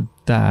special for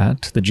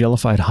that, the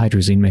jellified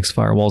hydrazine, makes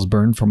firewalls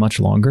burn for much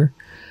longer.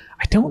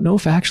 I don't know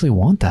if I actually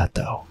want that,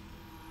 though.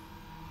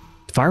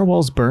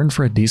 Firewalls burn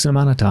for a decent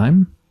amount of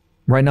time.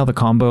 Right now, the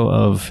combo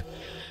of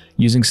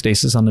using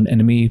stasis on an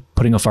enemy,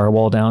 putting a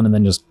firewall down, and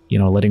then just, you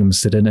know, letting them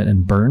sit in it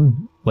and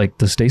burn, like,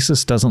 the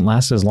stasis doesn't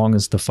last as long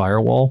as the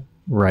firewall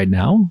right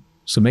now.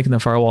 So making the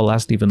firewall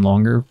last even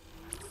longer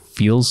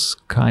feels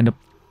kind of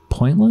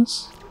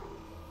pointless.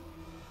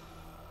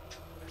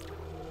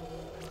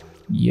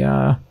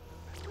 Yeah.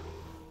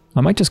 I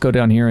might just go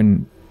down here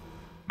and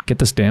get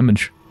this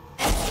damage.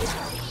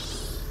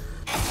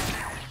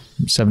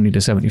 From 70 to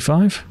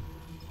 75.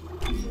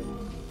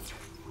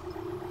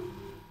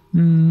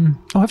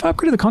 Oh, have I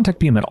upgraded the contact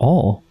beam at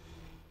all?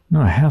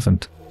 No, I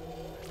haven't.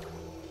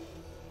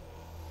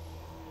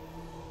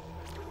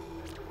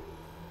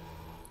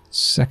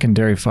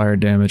 Secondary fire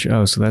damage.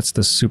 Oh, so that's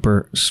the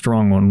super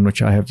strong one,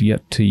 which I have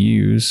yet to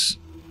use.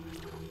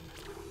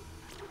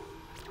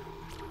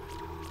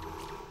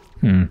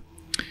 I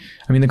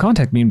mean, the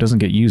contact beam doesn't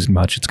get used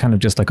much. It's kind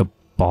of just like a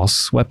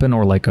boss weapon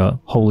or like a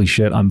holy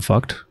shit, I'm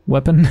fucked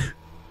weapon.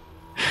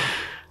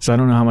 So I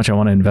don't know how much I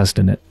want to invest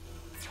in it.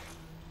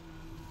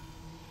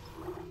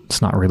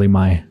 It's not really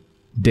my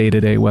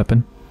day-to-day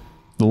weapon.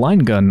 The line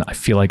gun, I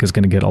feel like, is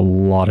going to get a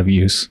lot of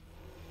use.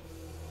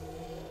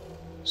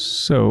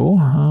 So,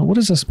 what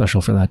does a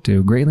special for that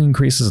do? Greatly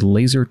increases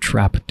laser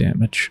trap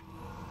damage.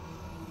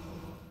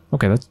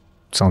 Okay, that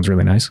sounds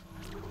really nice.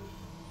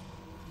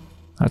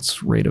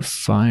 That's rate of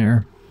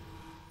fire.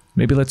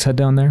 Maybe let's head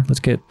down there. Let's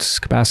get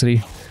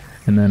capacity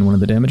and then one of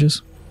the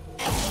damages.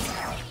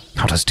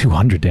 Oh, that's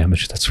 200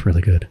 damage. That's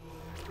really good.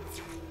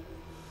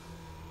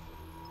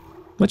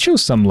 Let's show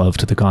some love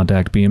to the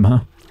contact beam,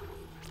 huh?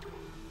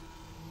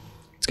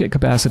 Let's skit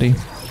capacity.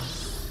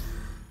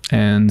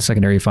 And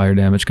secondary fire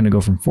damage going to go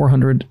from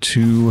 400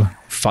 to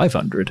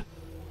 500.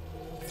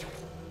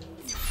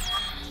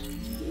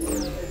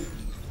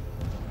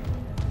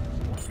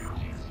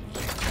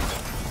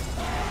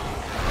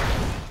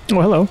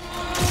 Oh, hello.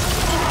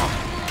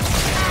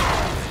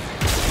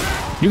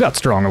 You got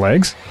strong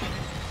legs.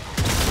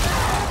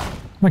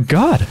 My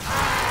god.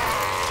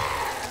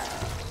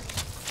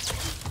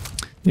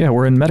 Yeah,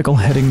 we're in medical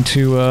heading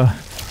to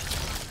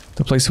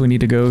the place we need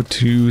to go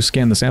to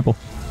scan the sample.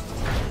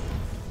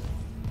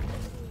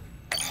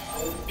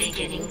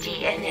 Beginning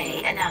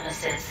DNA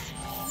analysis.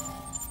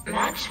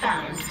 Match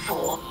found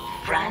for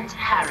Brant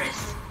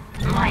Harris,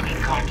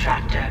 mining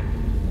contractor,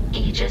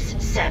 Aegis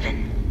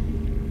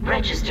 7.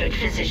 Registered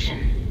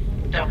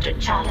physician, Dr.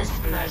 Chalice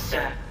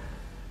Mercer.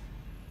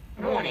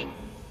 Warning.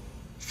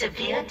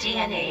 Severe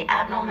DNA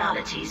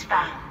abnormalities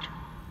found.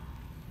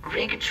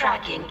 Rig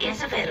tracking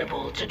is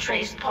available to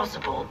trace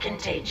possible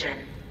contagion.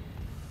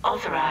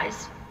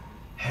 Authorize.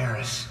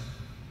 Harris,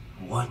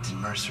 what did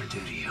Mercer do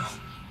to you?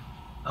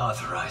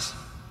 Authorize.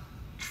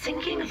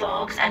 Syncing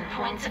logs and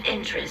points of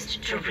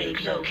interest to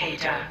rig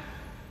locator.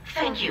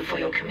 Thank you for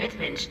your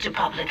commitment to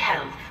public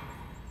health.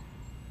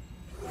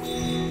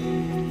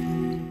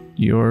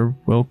 You're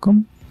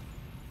welcome.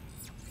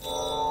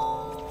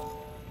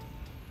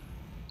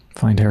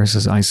 Find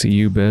Harris's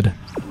ICU bed.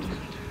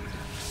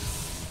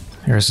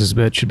 Harris's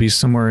bed should be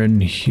somewhere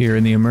in here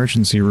in the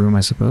emergency room,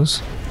 I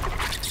suppose.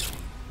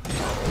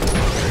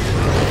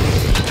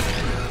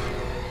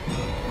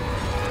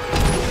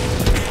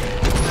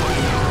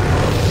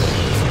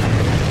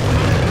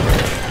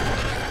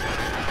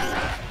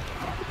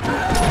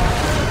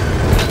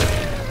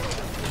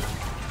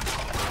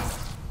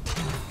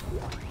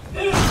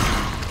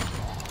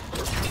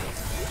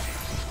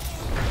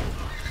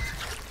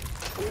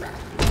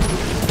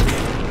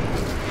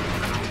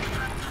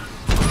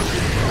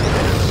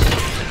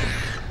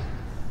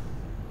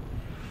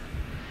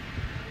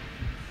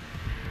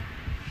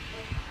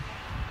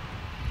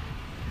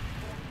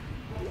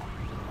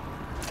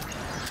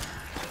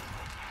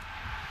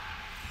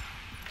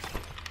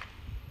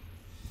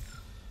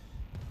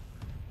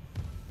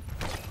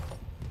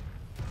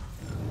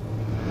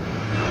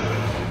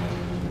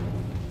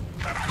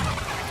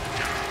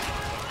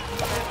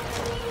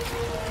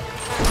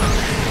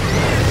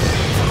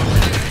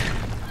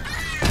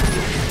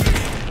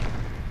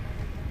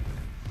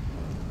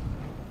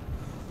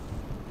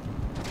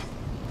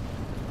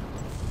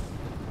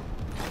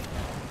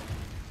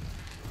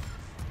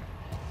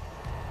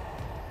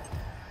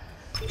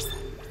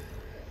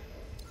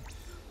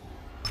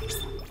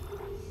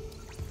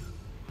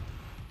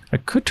 I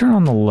could turn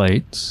on the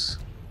lights.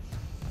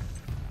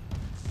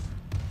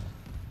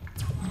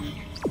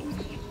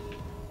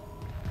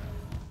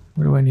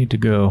 Where do I need to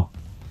go?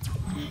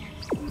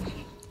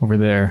 Over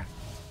there.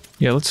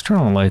 Yeah, let's turn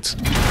on the lights.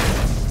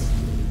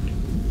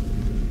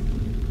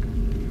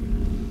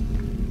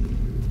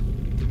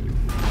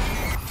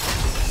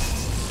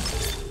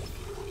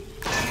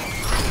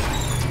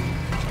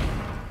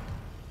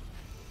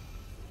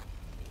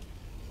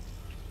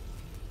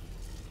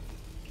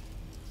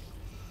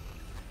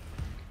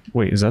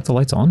 Wait, is that the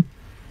lights on?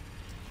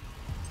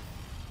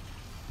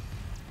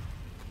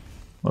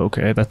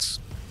 Okay, that's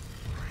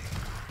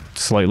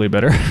slightly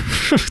better.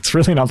 It's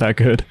really not that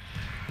good.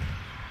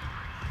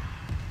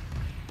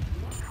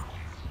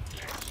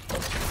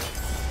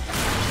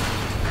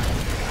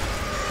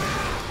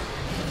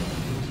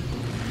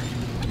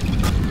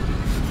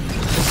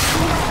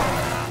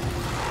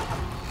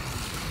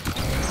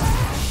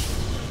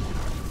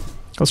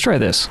 Let's try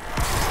this.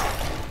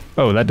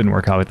 Oh, that didn't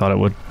work how I thought it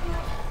would.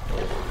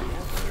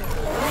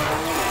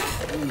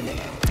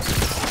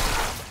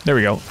 There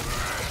we go.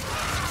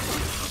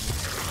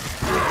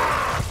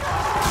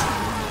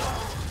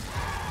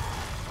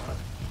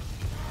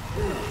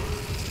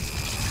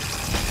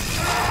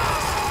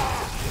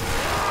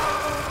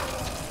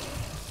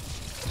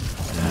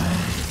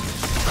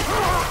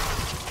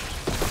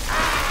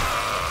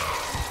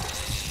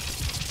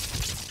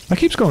 That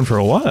keeps going for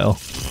a while.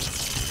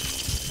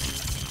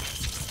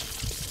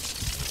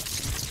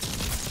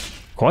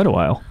 Quite a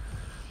while.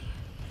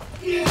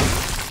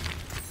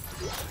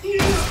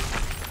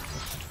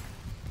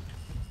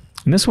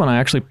 And this one I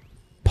actually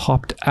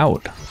popped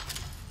out.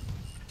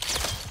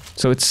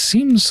 So it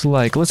seems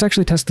like, let's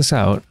actually test this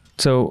out.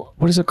 So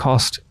what does it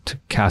cost to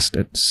cast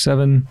it?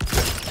 7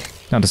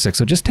 down to 6.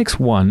 So it just takes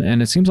 1,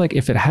 and it seems like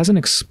if it hasn't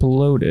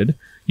exploded,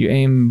 you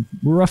aim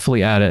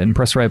roughly at it and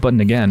press the right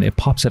button again, it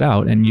pops it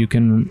out and you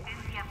can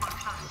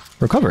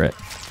recover it.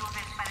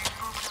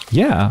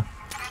 Yeah.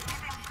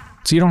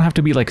 So you don't have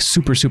to be like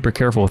super, super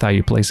careful with how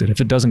you place it. If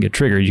it doesn't get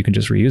triggered, you can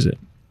just reuse it.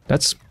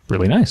 That's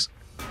really nice.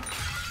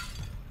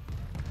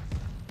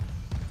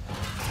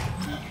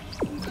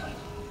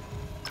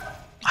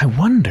 I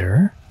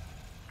wonder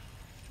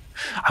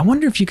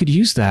if you could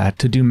use that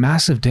to do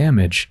massive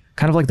damage,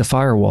 kind of like the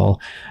firewall,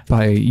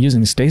 by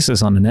using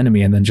stasis on an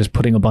enemy and then just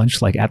putting a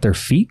bunch like at their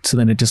feet, so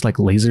then it just like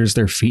lasers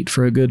their feet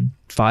for a good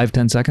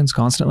 5-10 seconds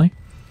constantly.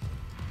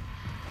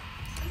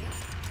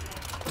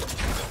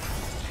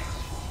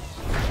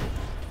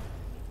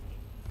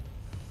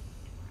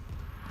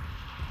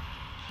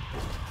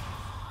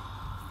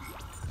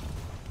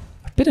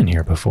 been in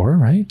here before,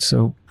 right?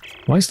 So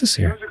why is this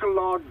here? Surgical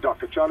log,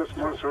 Dr. Charles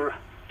Mercer,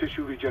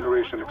 tissue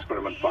regeneration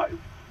experiment 5.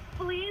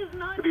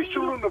 These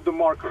children of the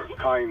marker,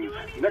 kind's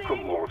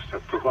necromorphs,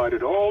 have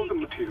provided all the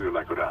material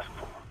I could ask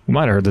for. We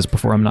might have heard this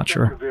before, I'm not The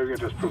sure.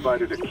 variant has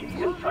provided a key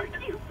insight.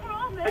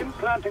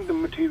 Implanting the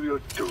material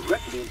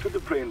directly into the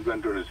brain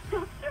renders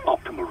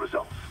optimal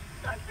results.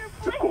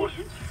 Of course,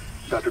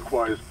 that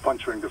requires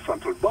puncturing the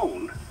frontal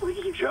bone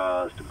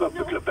just above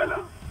the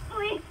glabella.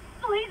 Please,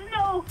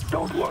 no!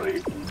 Don't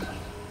worry.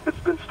 It's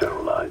been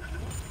sterilized.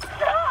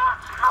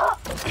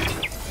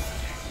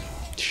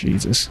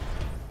 Jesus.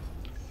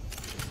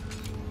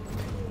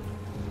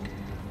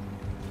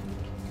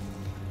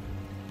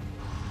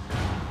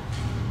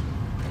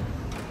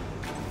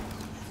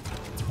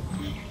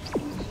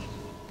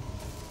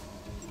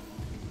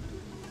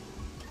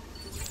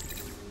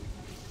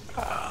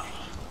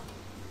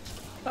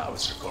 Now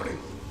it's recording.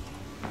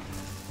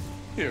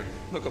 Here,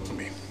 look up for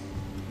me.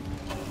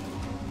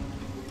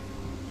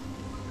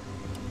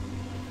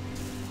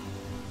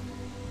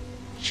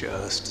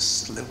 Just a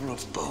sliver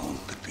of bone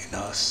between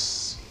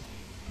us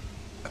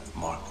and the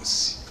Marcus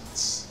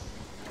sequence.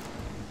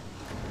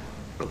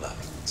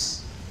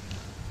 Relax.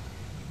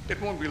 It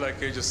won't be like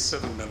ages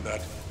 7 and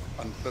that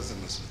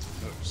unpleasantness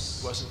with the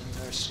nurse. Wasn't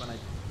a nurse when I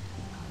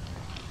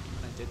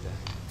did that.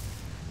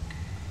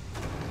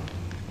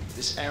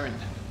 This errand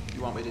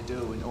you want me to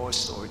do in ore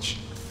storage.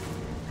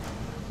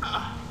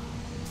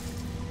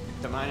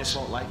 The miners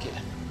won't like it.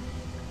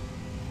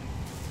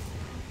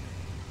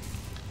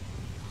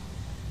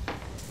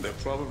 They're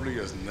probably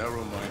as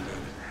narrow-minded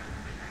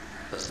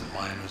as the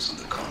miners in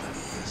the colony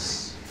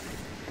is.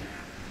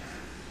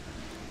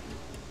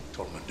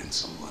 Tormenting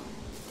someone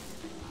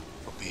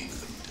for being a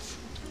little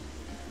different.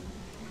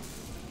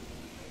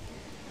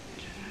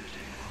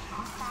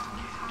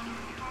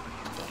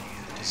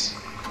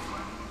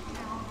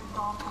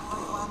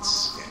 Good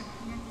skin.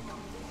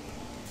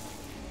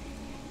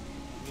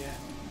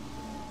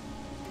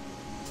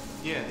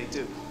 Yeah, they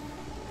do.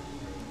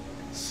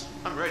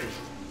 I'm ready.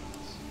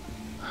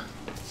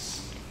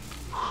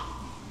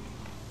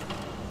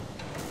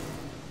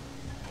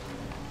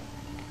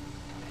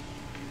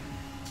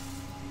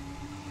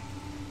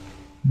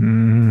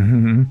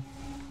 Mm-hmm.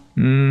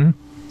 Mm.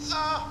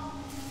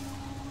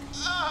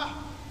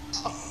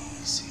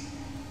 Easy.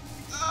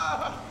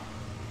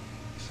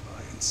 If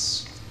I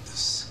insert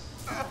this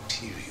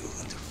material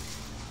in the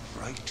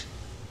right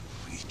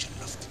region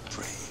of the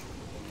brain.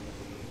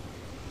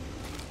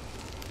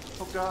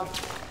 Oh God.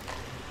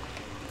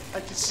 I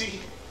can see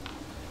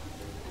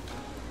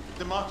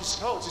the Marcus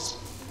codes.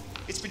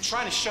 It's been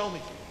trying to show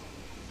me.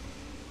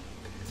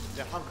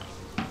 They're hungry.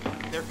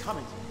 They're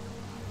coming.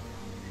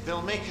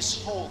 They'll make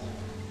us whole.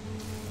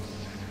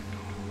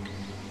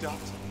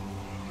 Doctor,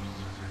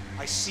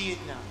 I see it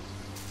now.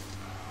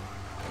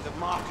 The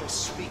marker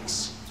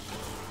speaks.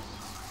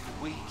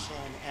 We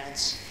can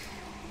answer.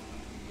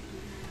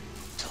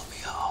 Tell me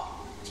how.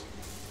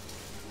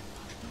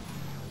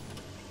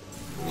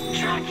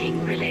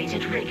 Tracking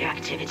related rig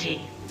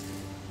activity.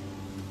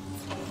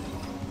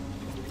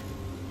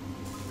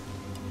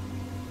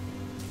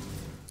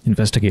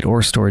 Investigate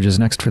ore storage is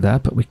next for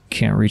that, but we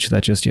can't reach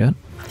that just yet.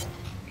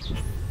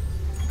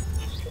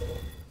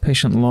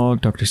 Patient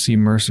log, Dr. C.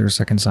 Mercer,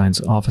 Second Science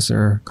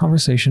Officer.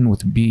 Conversation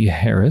with B.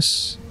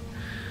 Harris.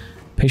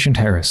 Patient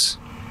Harris.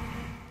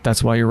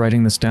 That's why you're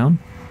writing this down?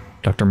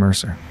 Dr.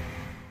 Mercer.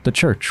 The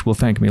church will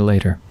thank me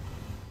later.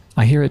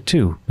 I hear it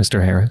too,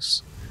 Mr.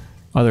 Harris.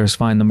 Others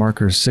find the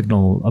marker's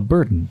signal a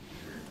burden.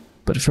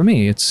 But for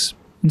me, it's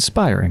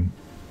inspiring.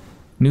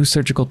 New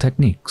surgical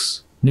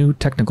techniques. New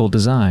technical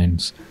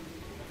designs.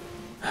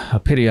 A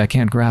pity I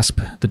can't grasp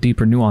the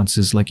deeper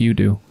nuances like you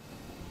do.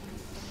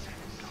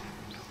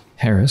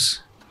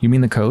 Harris, you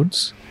mean the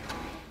codes?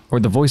 Or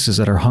the voices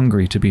that are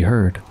hungry to be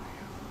heard?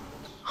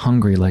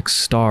 Hungry like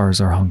stars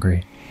are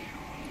hungry.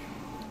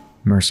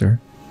 Mercer,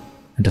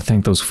 and to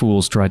think those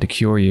fools tried to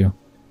cure you.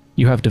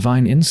 You have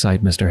divine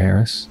insight, Mr.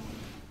 Harris.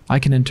 I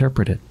can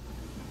interpret it.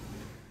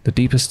 The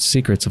deepest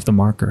secrets of the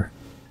marker,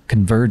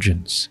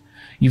 convergence,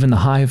 even the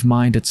hive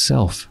mind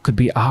itself could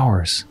be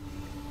ours.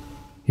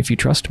 If you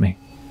trust me.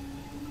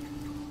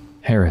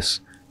 Harris,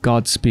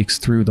 God speaks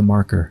through the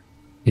marker.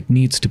 It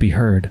needs to be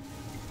heard.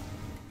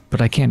 But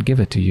I can't give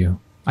it to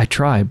you. I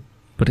try,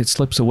 but it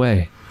slips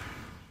away.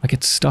 Like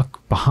it's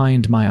stuck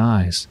behind my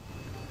eyes.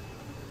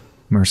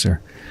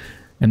 Mercer,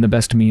 and the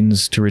best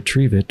means to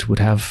retrieve it would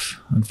have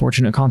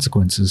unfortunate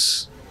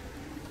consequences.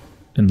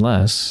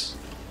 Unless...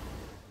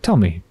 Tell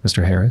me,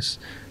 Mr. Harris,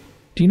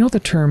 do you know the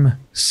term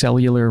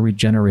cellular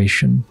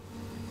regeneration?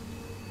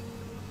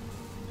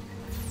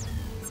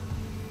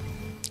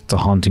 It's a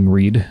haunting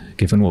read,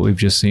 given what we've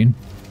just seen.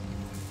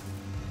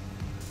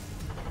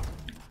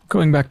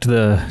 Going back to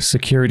the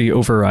security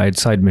override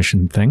side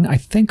mission thing, I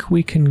think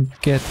we can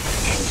get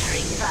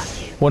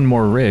one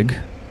more rig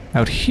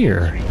out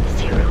here.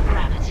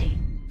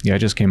 Yeah, I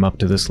just came up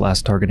to this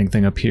last targeting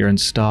thing up here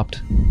and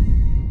stopped.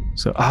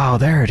 So, oh,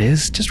 there it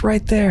is, just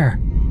right there.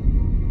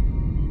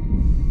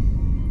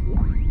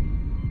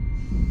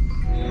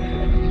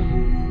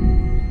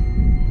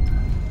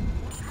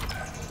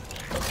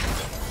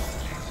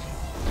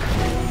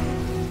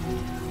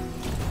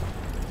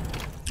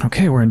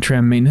 Okay, we're in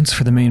tram maintenance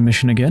for the main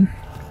mission again.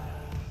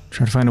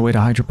 Try to find a way to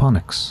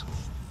hydroponics.